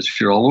matches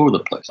here all over the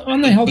place.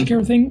 On the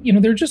healthcare thing,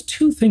 there are just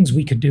two things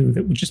we could do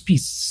that would just be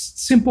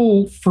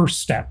simple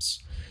first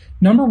steps.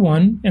 Number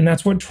one, and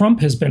that's what Trump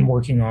has been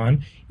working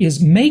on,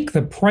 is make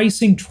the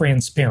pricing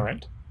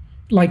transparent.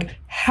 Like,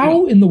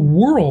 how in the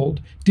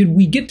world did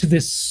we get to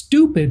this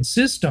stupid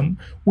system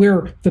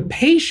where the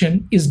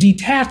patient is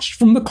detached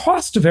from the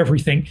cost of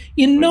everything?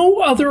 In no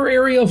other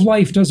area of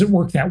life does it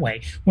work that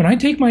way. When I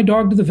take my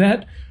dog to the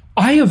vet,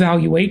 I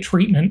evaluate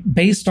treatment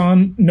based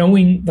on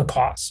knowing the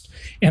cost.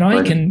 And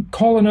I can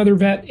call another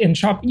vet and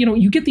shop.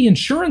 You get the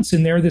insurance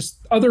in there, this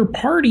other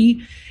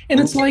party.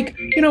 And it's like,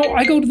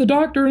 I go to the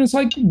doctor and it's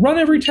like, run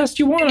every test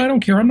you want. I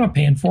don't care. I'm not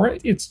paying for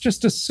it. It's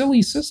just a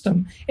silly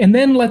system. And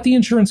then let the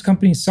insurance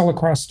companies sell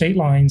across state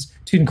lines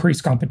to increase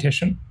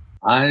competition.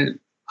 I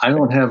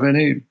don't have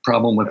any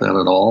problem with that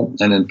at all.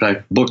 And in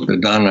fact, the book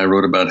that Don and I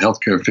wrote about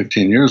healthcare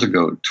 15 years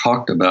ago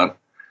talked about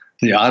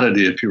the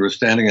oddity. If you were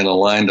standing in a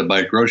line to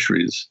buy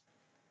groceries,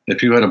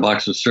 if you had a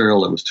box of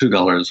cereal that was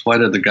 $2, why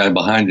did the guy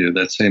behind you,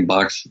 that same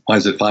box, why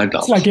is it $5?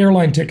 It's like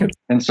airline tickets.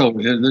 And so,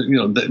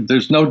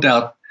 there's no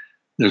doubt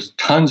there's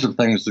tons of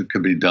things that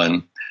could be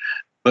done.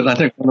 But I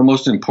think one of the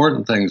most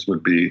important things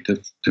would be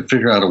to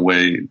figure out a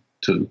way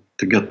to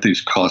get these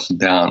costs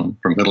down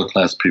for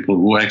middle-class people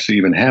who actually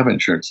even have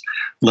insurance,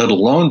 let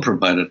alone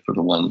provide it for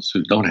the ones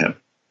who don't have it.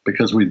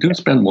 Because we do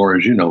spend more,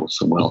 as you know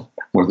so well,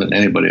 more than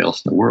anybody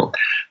else in the world.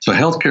 So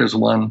healthcare is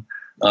one.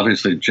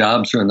 Obviously,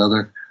 jobs are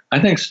another. I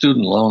think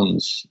student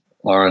loans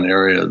are an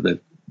area that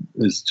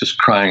is just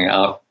crying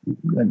out.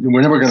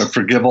 We're never going to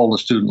forgive all the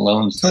student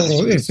loans.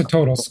 It's a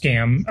total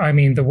scam. I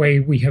mean, the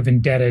way we have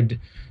indebted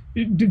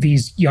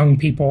these young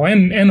people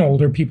and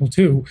older people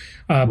too,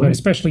 but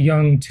especially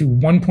young, to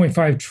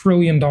 $1.5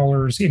 trillion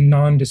in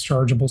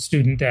non-dischargeable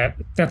student debt.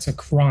 That's a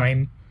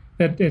crime.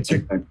 That it's a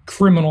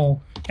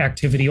criminal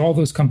activity. All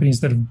those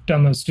companies that have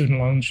done those student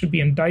loans should be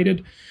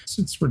indicted.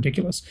 It's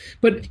ridiculous.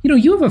 But,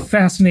 you have a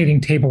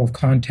fascinating table of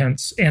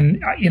contents.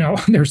 And,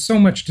 there's so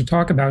much to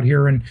talk about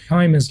here, and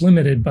time is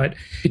limited. But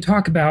you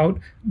talk about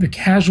the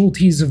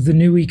casualties of the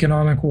new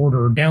economic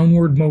order,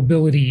 downward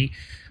mobility.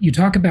 You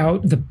talk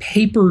about the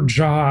paper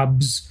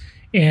jobs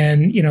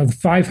and, the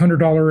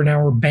 $500 an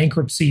hour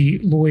bankruptcy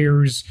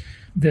lawyers,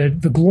 the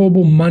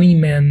global money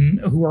men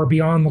who are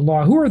beyond the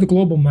law. Who are the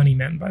global money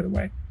men, by the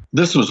way?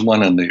 This was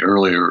one in the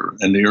earlier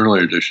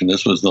edition.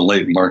 This was the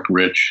late Mark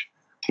Rich,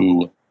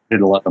 who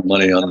made a lot of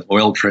money on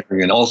oil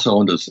trading and also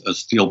owned a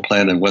steel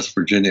plant in West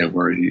Virginia,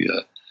 where he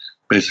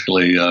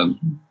basically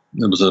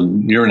there was a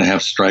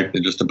year-and-a-half strike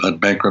that just about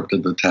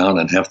bankrupted the town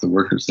and half the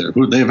workers there.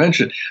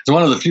 It's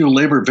one of the few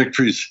labor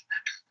victories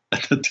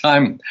at the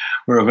time,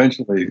 where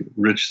eventually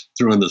Rich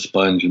threw in the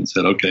sponge and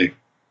said, "Okay,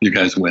 you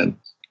guys win,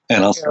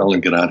 and I'll sell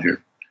and get out of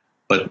here."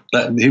 But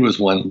he was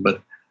one.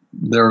 But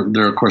there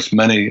are of course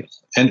many,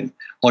 and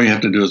all you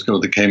have to do is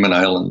go to the Cayman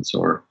Islands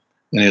or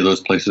any of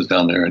those places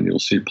down there, and you'll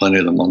see plenty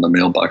of them on the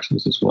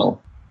mailboxes as well.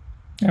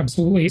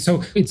 Absolutely.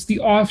 So it's the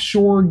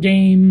offshore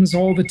games,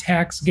 all the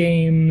tax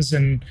games,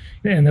 and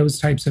those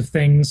types of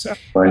things.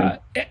 Right.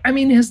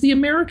 Has the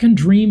American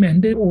dream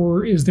ended,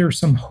 or is there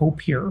some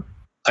hope here?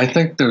 I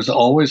think there's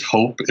always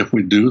hope if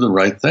we do the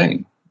right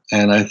thing.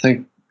 And I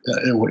think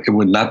it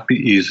would not be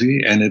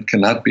easy, and it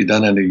cannot be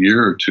done in a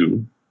year or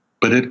two,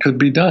 but it could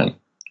be done.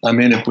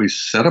 If we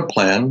set a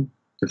plan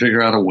to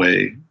figure out a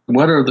way,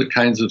 what are the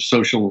kinds of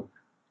social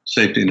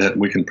safety net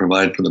we can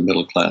provide for the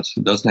middle class?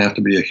 It doesn't have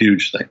to be a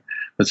huge thing,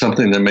 but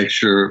something that makes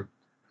sure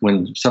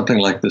when something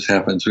like this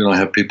happens, we don't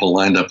have people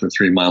lined up for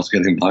 3 miles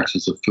getting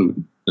boxes of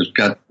food. There's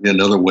got to be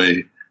another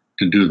way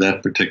to do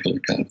that particular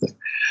kind of thing.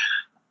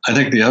 I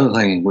think the other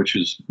thing, which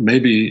is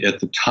maybe at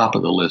the top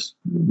of the list,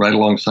 right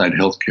alongside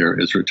healthcare,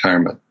 is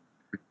retirement.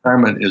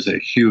 Retirement is a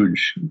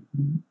huge,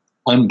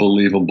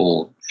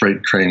 unbelievable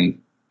freight train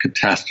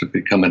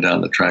catastrophe coming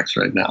down the tracks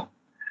right now.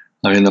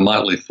 The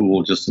Motley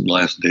Fool just in the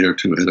last day or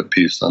two had a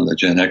piece on the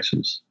Gen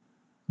Xers,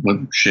 what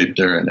shape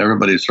they're in.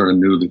 Everybody sort of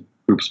knew the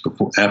groups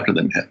after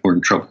them were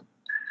in trouble.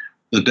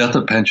 The death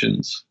of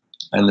pensions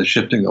and the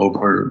shifting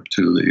over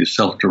to the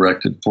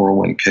self-directed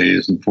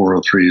 401ks and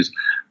 403s,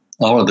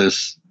 all of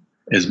this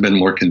has been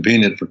more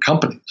convenient for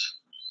companies,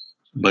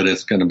 but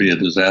it's going to be a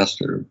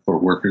disaster for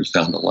workers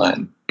down the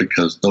line,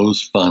 because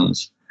those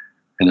funds,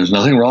 and there's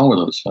nothing wrong with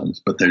those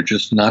funds, but they're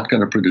just not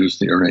going to produce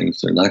the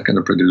earnings. They're not going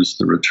to produce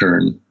the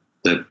return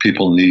that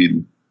people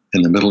need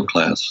in the middle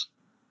class,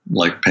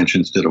 like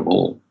pensions did of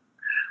old.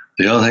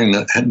 The other thing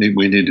that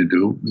we need to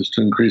do is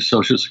to increase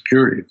Social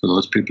Security for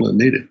those people that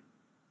need it.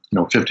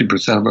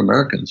 50% of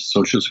Americans,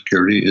 Social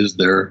Security is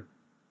their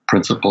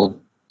principal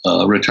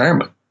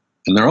retirement,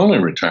 and their only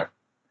retirement.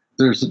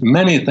 There's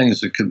many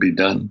things that could be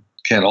done.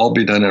 Can't all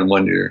be done in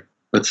 1 year,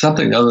 but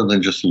something other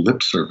than just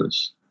lip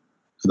service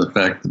to the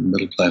fact that the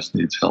middle class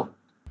needs help.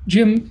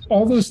 Jim,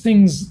 all those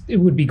things, it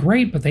would be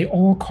great, but they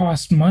all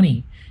cost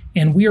money.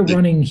 And we are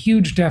running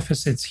huge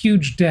deficits,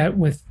 huge debt.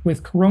 With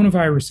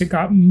coronavirus, it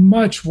got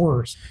much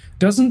worse.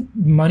 Doesn't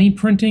money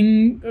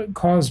printing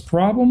cause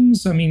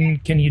problems?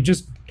 Can you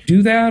just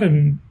do that?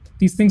 And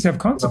these things have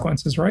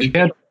consequences, right?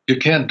 You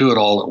can't do it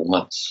all at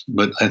once,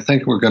 but I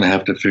think we're going to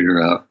have to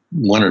figure out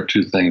one or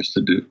two things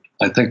to do.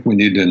 I think we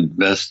need to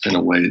invest in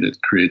a way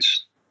that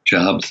creates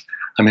jobs.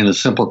 The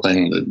simple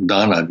thing that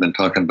Don and I have been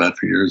talking about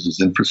for years is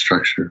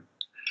infrastructure.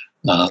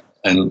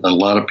 And a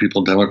lot of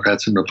people,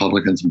 Democrats and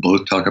Republicans,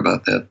 both talk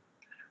about that.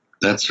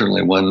 That's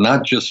certainly one,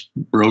 not just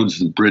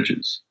roads and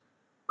bridges,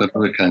 but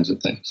other kinds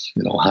of things,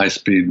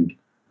 high-speed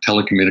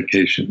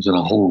telecommunications and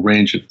a whole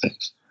range of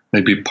things,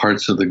 maybe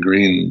parts of the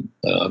green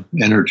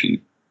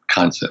energy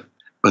concept.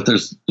 But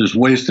there's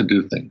ways to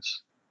do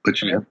things,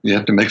 but you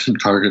have to make some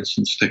targets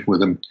and stick with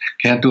them.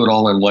 Can't do it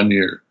all in 1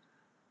 year,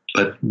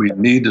 but we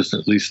need to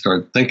at least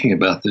start thinking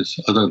about this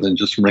other than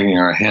just wringing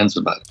our hands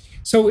about it.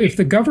 So if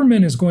the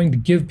government is going to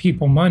give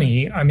people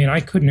money, I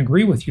couldn't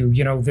agree with you,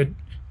 that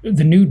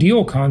the New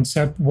Deal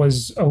concept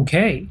was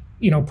okay,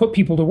 put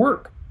people to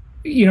work.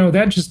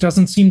 That just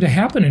doesn't seem to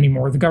happen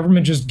anymore. The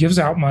government just gives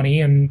out money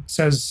and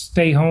says,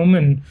 stay home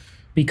and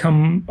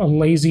become a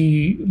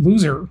lazy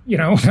loser.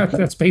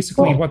 That's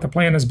basically what the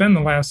plan has been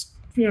the last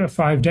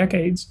 5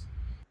 decades.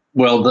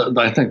 Well,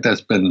 I think that's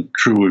been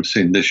true. We've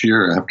seen this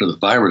year after the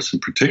virus in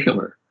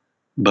particular.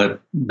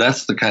 But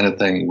that's the kind of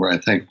thing where I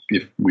think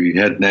if we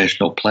had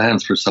national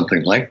plans for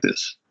something like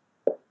this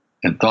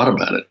and thought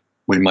about it,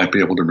 we might be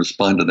able to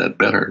respond to that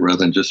better rather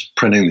than just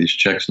printing these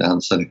checks now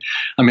and sending.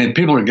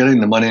 People are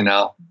getting the money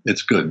now.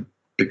 It's good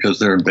because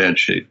they're in bad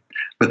shape.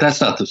 But that's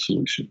not the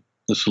solution.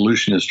 The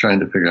solution is trying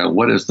to figure out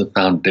what is the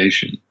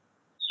foundation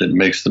that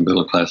makes the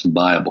middle class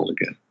viable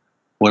again.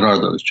 What are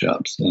those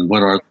jobs and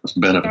what are those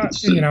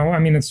benefits?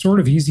 It's sort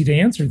of easy to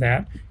answer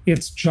that.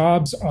 It's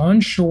jobs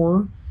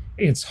onshore.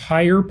 It's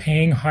higher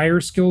paying,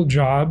 higher skilled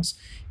jobs,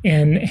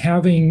 and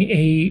having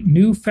a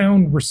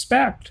newfound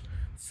respect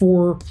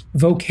for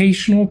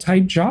vocational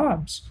type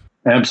jobs.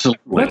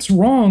 Absolutely. What's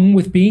wrong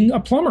with being a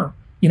plumber?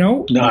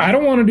 No. I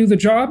don't want to do the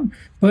job,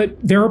 but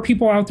there are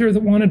people out there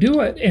that want to do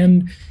it.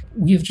 And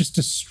we have just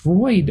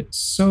destroyed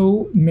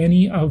so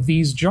many of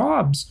these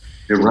jobs.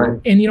 You're right.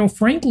 And,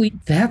 frankly,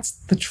 that's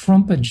the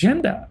Trump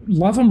agenda.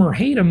 Love him or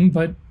hate him,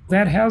 but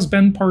that has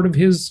been part of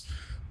his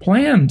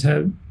plan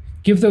to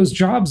give those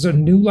jobs a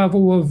new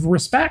level of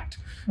respect.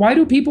 Why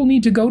do people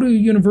need to go to a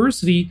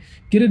university,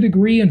 get a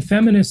degree in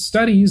feminist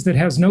studies that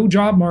has no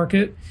job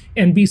market,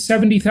 and be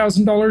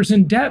 $70,000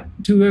 in debt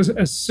to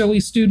a silly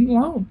student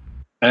loan?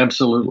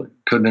 Absolutely.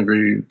 Couldn't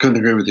agree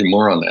with you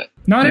more on that.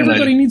 Not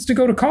everybody needs to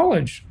go to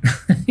college.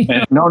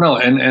 No.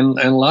 And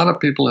a lot of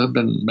people have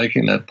been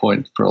making that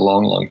point for a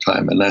long, long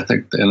time. And I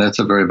think, and that's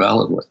a very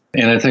valid one.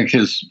 And I think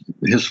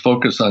his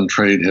focus on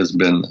trade has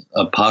been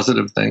a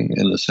positive thing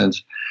in the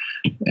sense,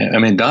 Don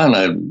and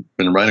I have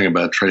been writing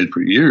about trade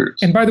for years.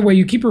 And by the way,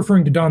 you keep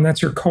referring to Don,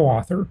 that's your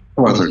co-author.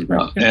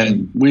 Right.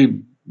 And we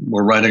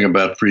were writing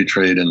about free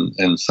trade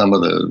and some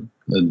of the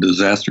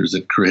disasters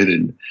it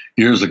created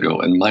years ago.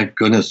 And my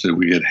goodness, did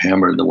we get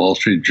hammered. The Wall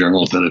Street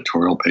Journal's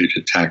editorial page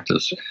attacked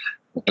us.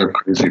 They're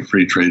crazy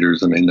free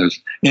traders.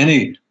 There's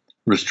any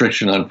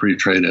restriction on free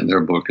trade in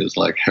their book is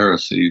like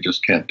heresy. You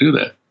just can't do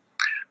that.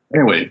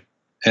 Anyway,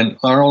 and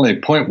our only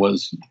point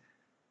was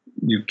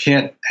you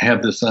can't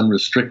have this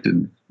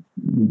unrestricted.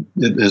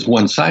 It is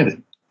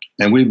one-sided.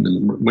 And we've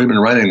been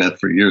writing that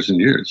for years and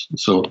years.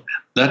 So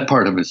that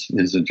part of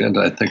his agenda,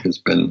 I think, has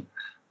been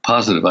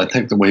positive. I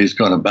think the way he's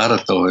gone about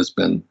it, though, has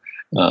been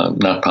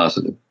not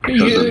positive.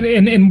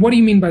 And what do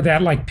you mean by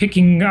that? Like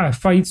picking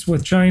fights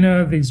with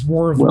China, these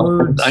war of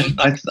words?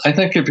 I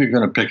think if you're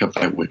going to pick a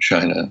fight with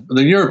China,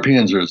 the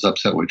Europeans are as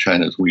upset with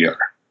China as we are.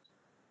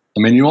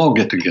 You all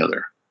get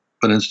together.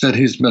 But instead,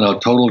 he's been a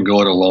total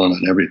go-it-alone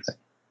on everything.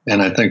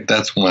 And I think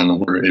that's one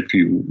where if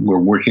you were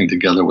working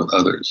together with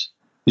others,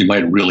 you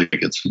might really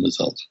get some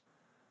results.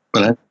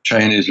 But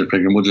Chinese are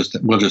figuring we'll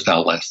just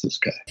outlast this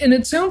guy. And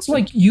it sounds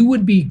like you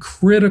would be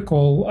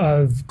critical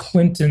of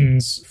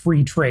Clinton's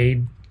free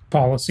trade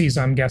policies,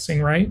 I'm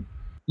guessing, right?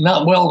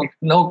 No.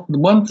 The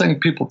one thing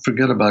people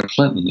forget about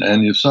Clinton,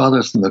 and you saw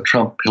this in the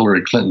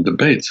Trump-Hillary Clinton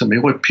debates,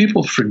 what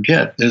people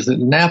forget is that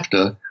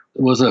NAFTA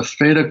was a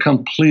fait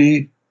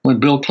accompli when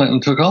Bill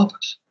Clinton took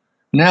office.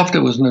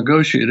 NAFTA was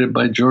negotiated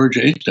by George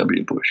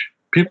H.W. Bush.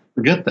 People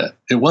forget that.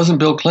 It wasn't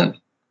Bill Clinton.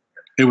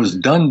 It was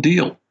done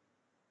deal.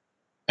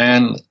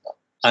 And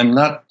I'm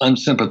not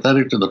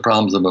unsympathetic to the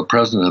problems of a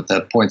president at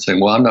that point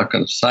saying, well, I'm not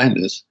going to sign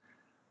this.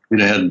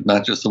 You'd have had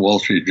not just the Wall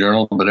Street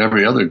Journal, but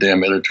every other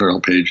damn editorial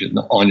page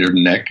on your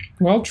neck.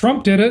 Well,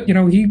 Trump did it.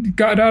 He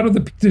got out of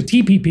the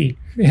TPP.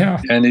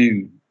 Yeah. And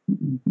he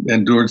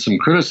endured some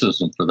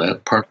criticism for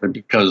that, partly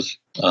because,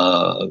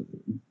 but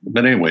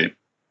anyway,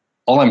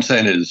 all I'm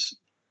saying is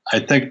I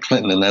think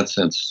Clinton in that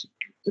sense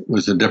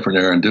was a different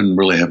era and didn't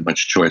really have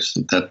much choice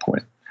at that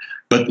point.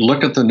 But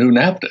look at the new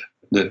NAFTA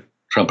that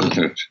Trump is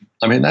doing.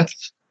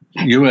 That's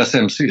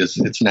USMC.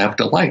 It's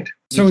NAFTA light.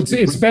 So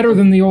it's better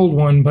than the old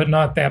one, but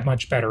not that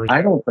much better.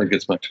 I don't think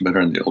it's much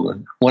better than the old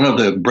one. One of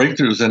the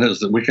breakthroughs in it is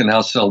that we can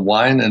now sell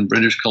wine in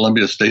British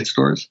Columbia state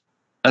stores.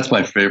 That's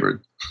my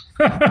favorite.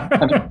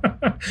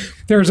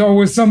 There's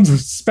always some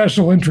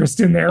special interest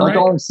in there, right? There's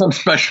always some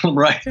special,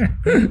 right?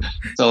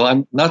 So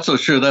I'm not so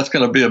sure that's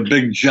going to be a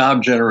big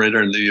job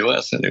generator in the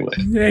U.S. anyway.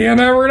 Yeah, you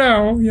never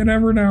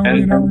know.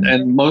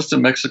 And most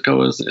of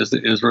Mexico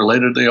is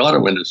related to the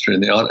auto industry,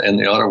 and the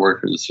auto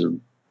workers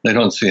they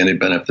don't see any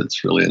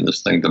benefits really in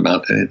this thing to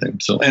amount to anything.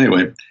 So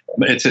anyway,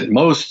 it's at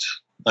most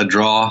a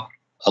draw,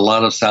 a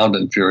lot of sound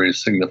and fury,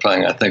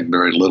 signifying I think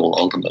very little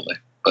ultimately,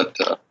 but.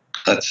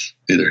 That's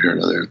neither here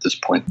nor there at this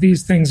point.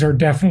 These things are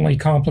definitely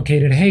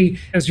complicated. Hey,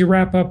 as you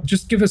wrap up,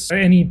 just give us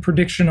any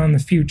prediction on the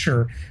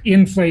future.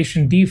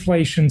 Inflation,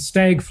 deflation,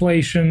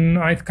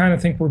 stagflation. I kind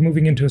of think we're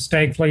moving into a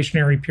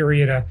stagflationary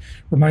period.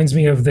 Reminds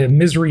me of the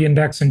misery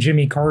index and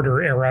Jimmy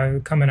Carter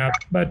era coming up.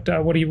 But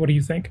what do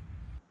you think?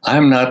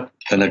 I'm not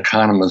an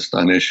economist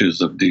on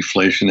issues of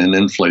deflation and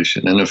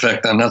inflation. And in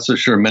fact, I'm not so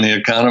sure many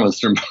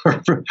economists are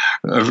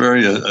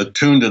very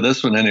attuned to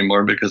this one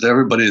anymore because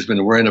everybody's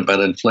been worrying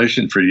about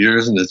inflation for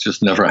years and it's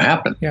just never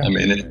happened. Yeah.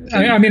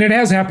 It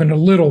has happened a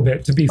little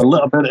bit, to be fair. A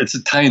little bit.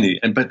 It's tiny.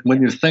 But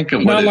when you think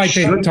of not like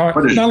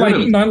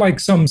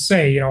some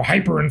say,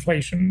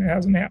 hyperinflation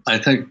hasn't happened. I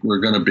think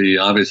we're going to be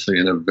obviously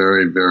in a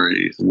very,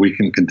 very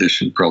weakened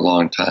condition for a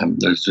long time.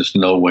 There's just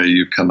no way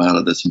you come out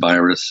of this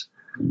virus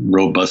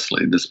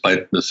robustly,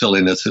 despite the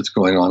silliness that's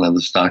going on in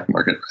the stock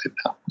market right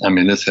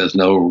now. This has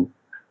no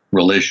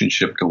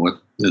relationship to what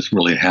is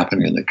really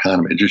happening in the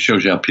economy. It just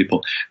shows you how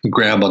people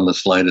grab on the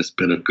slightest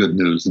bit of good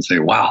news and say,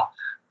 wow,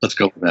 let's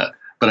go for that.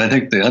 But I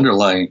think the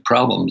underlying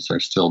problems are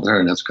still there,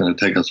 and it's going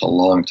to take us a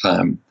long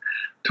time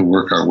to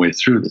work our way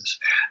through this.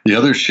 The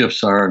other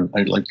shifts are,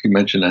 like you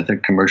mentioned, I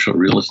think commercial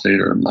real estate,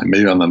 or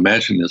maybe I'm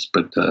imagining this,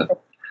 but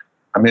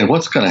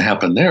what's going to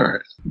happen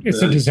there?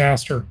 It's a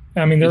disaster.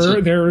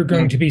 There are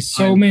going to be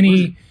so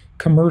many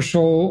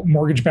commercial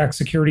mortgage-backed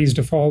securities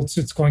defaults.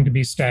 It's going to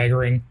be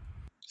staggering.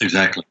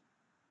 Exactly.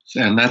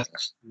 And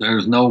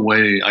there's no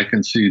way I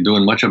can see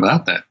doing much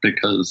about that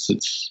because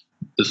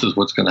this is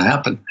what's going to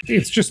happen.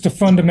 It's just a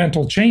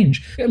fundamental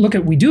change. Look,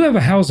 we do have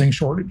a housing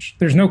shortage.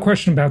 There's no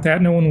question about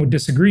that. No one would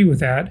disagree with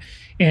that.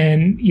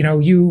 And,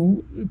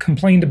 you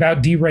complained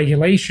about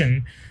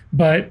deregulation,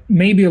 but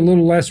maybe a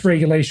little less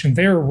regulation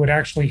there would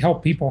actually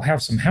help people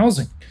have some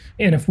housing.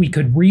 And if we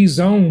could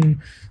rezone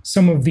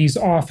some of these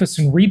office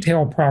and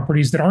retail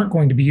properties that aren't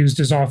going to be used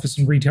as office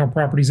and retail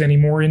properties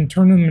anymore and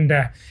turn them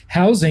into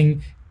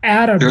housing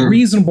at a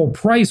reasonable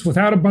price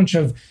without a bunch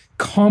of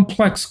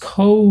complex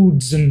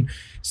codes and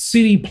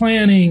city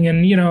planning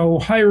and,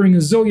 hiring a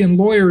zillion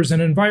lawyers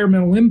and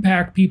environmental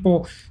impact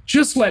people,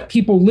 just let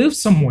people live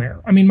somewhere.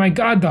 I mean, my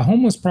God, the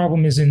homeless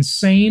problem is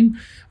insane.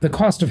 The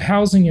cost of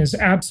housing is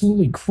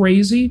absolutely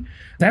crazy.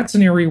 That's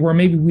an area where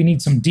maybe we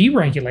need some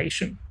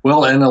deregulation.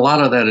 Well, and a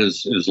lot of that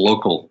is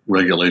local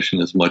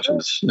regulation as much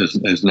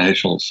as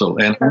national. So,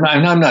 and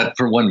I'm not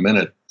for 1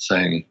 minute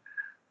saying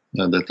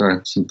that there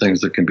are some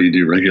things that can be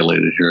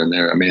deregulated here and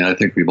there. I mean, I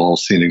think we've all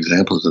seen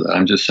examples of that.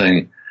 I'm just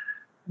saying,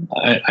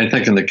 I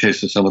think in the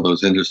case of some of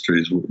those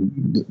industries,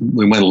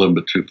 we went a little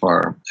bit too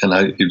far.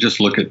 And you just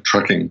look at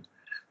trucking.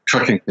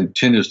 Trucking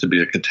continues to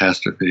be a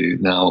catastrophe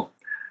now,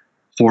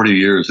 40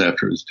 years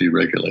after it's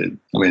deregulated.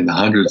 I mean, the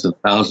hundreds of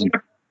thousands.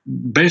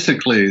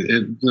 Basically,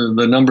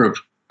 the number of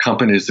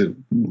companies that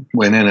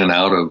went in and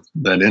out of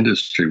that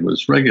industry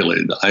was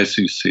regulated. The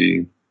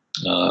ICC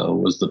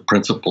was the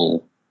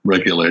principal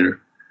regulator.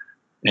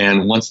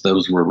 And once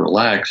those were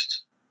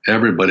relaxed,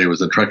 everybody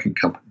was a trucking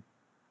company.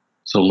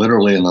 So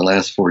literally in the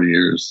last 40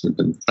 years, there have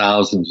been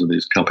thousands of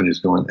these companies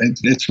going.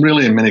 It's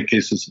really, in many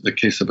cases, a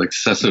case of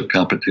excessive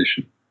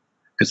competition.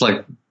 It's like,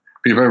 if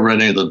you've ever read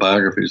any of the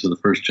biographies of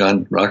the first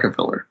John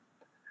Rockefeller,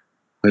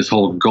 his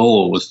whole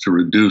goal was to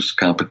reduce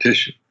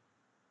competition.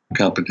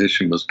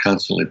 Competition was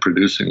constantly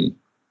producing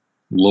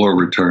lower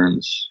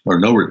returns or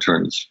no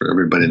returns for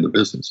everybody in the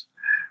business.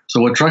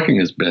 So what trucking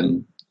has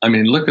been, I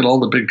mean, look at all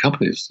the big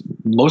companies.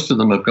 Most of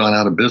them have gone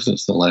out of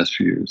business in the last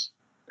few years.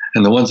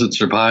 And the ones that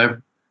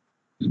survive,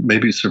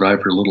 maybe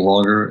survive for a little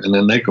longer, and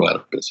then they go out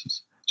of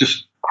business.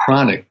 Just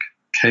chronic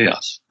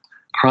chaos,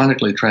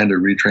 chronically trying to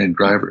retrain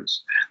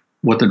drivers.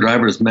 What the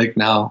drivers make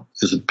now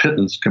is a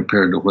pittance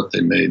compared to what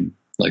they made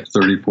like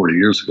 30, 40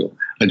 years ago,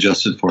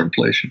 adjusted for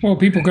inflation. Well,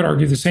 people could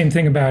argue the same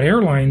thing about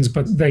airlines,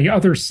 but the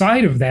other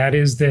side of that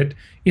is that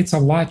it's a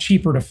lot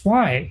cheaper to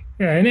fly.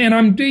 And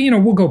I'm,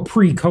 we'll go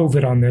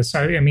pre-COVID on this.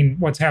 I mean,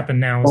 what's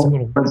happened now is a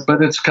little...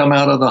 But it's come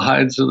out of the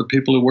hides of the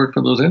people who work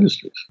for those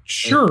industries.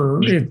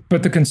 Sure,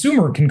 but the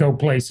consumer can go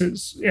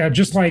places.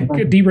 Just like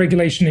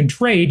deregulation in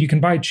trade, you can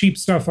buy cheap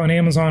stuff on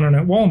Amazon and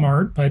at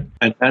Walmart, but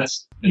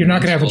you're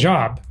not going to have a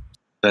job.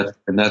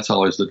 And that's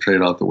always the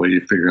trade-off, the way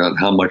you figure out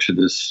how much of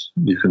this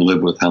you can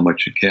live with, how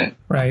much you can't.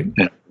 Right.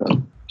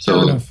 And,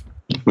 so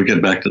we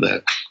get back to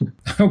that.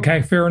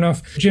 Okay, fair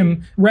enough.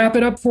 Jim, wrap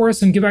it up for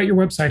us and give out your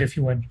website if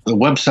you would. The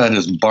website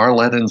is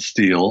Barlett and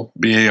Steele,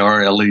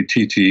 Barlett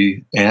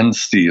and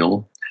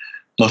Steele.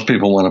 Most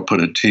people want to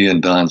put a T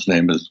in Don's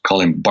name,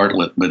 call him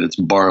Bartlett, but it's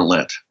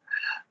Barlett.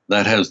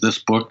 That has this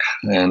book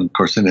and, of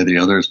course, any of the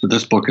others. But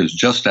this book is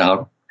just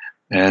out.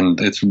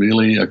 And it's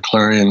really a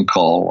clarion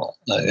call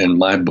in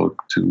my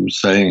book to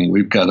saying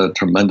we've got a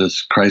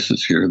tremendous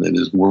crisis here that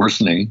is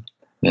worsening,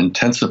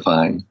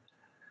 intensifying,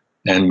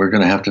 and we're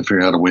going to have to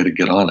figure out a way to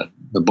get on it.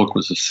 The book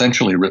was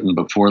essentially written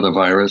before the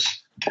virus,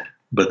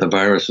 but the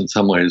virus in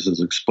some ways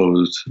has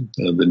exposed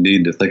the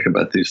need to think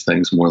about these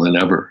things more than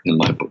ever in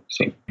my book.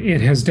 So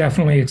it has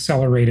definitely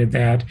accelerated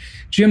that.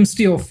 Jim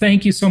Steele,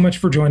 thank you so much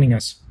for joining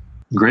us.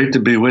 Great to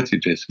be with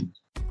you, Jason.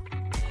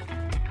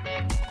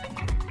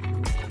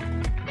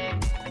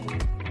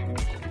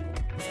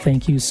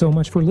 Thank you so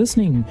much for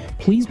listening.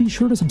 Please be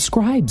sure to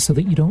subscribe so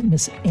that you don't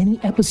miss any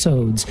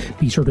episodes.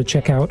 Be sure to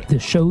check out the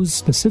show's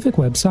specific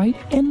website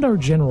and our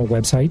general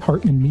website,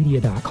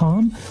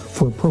 hartmanmedia.com,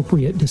 for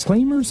appropriate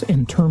disclaimers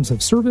and terms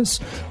of service.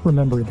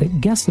 Remember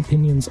that guest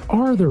opinions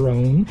are their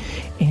own,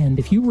 and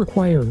if you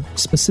require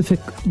specific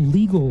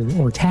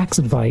legal or tax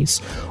advice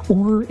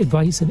or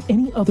advice in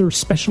any other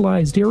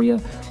specialized area,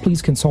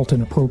 please consult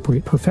an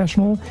appropriate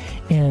professional.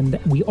 And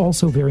we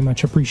also very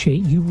much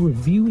appreciate you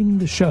reviewing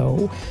the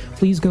show.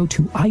 Please go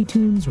to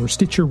iTunes or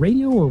Stitcher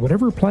Radio or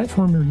whatever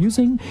platform you're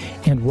using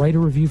and write a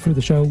review for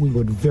the show. We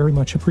would very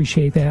much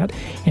appreciate that.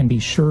 And be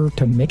sure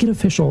to make it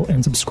official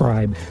and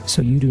subscribe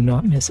so you do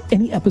not miss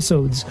any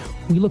episodes.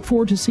 We look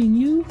forward to seeing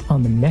you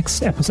on the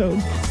next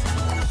episode.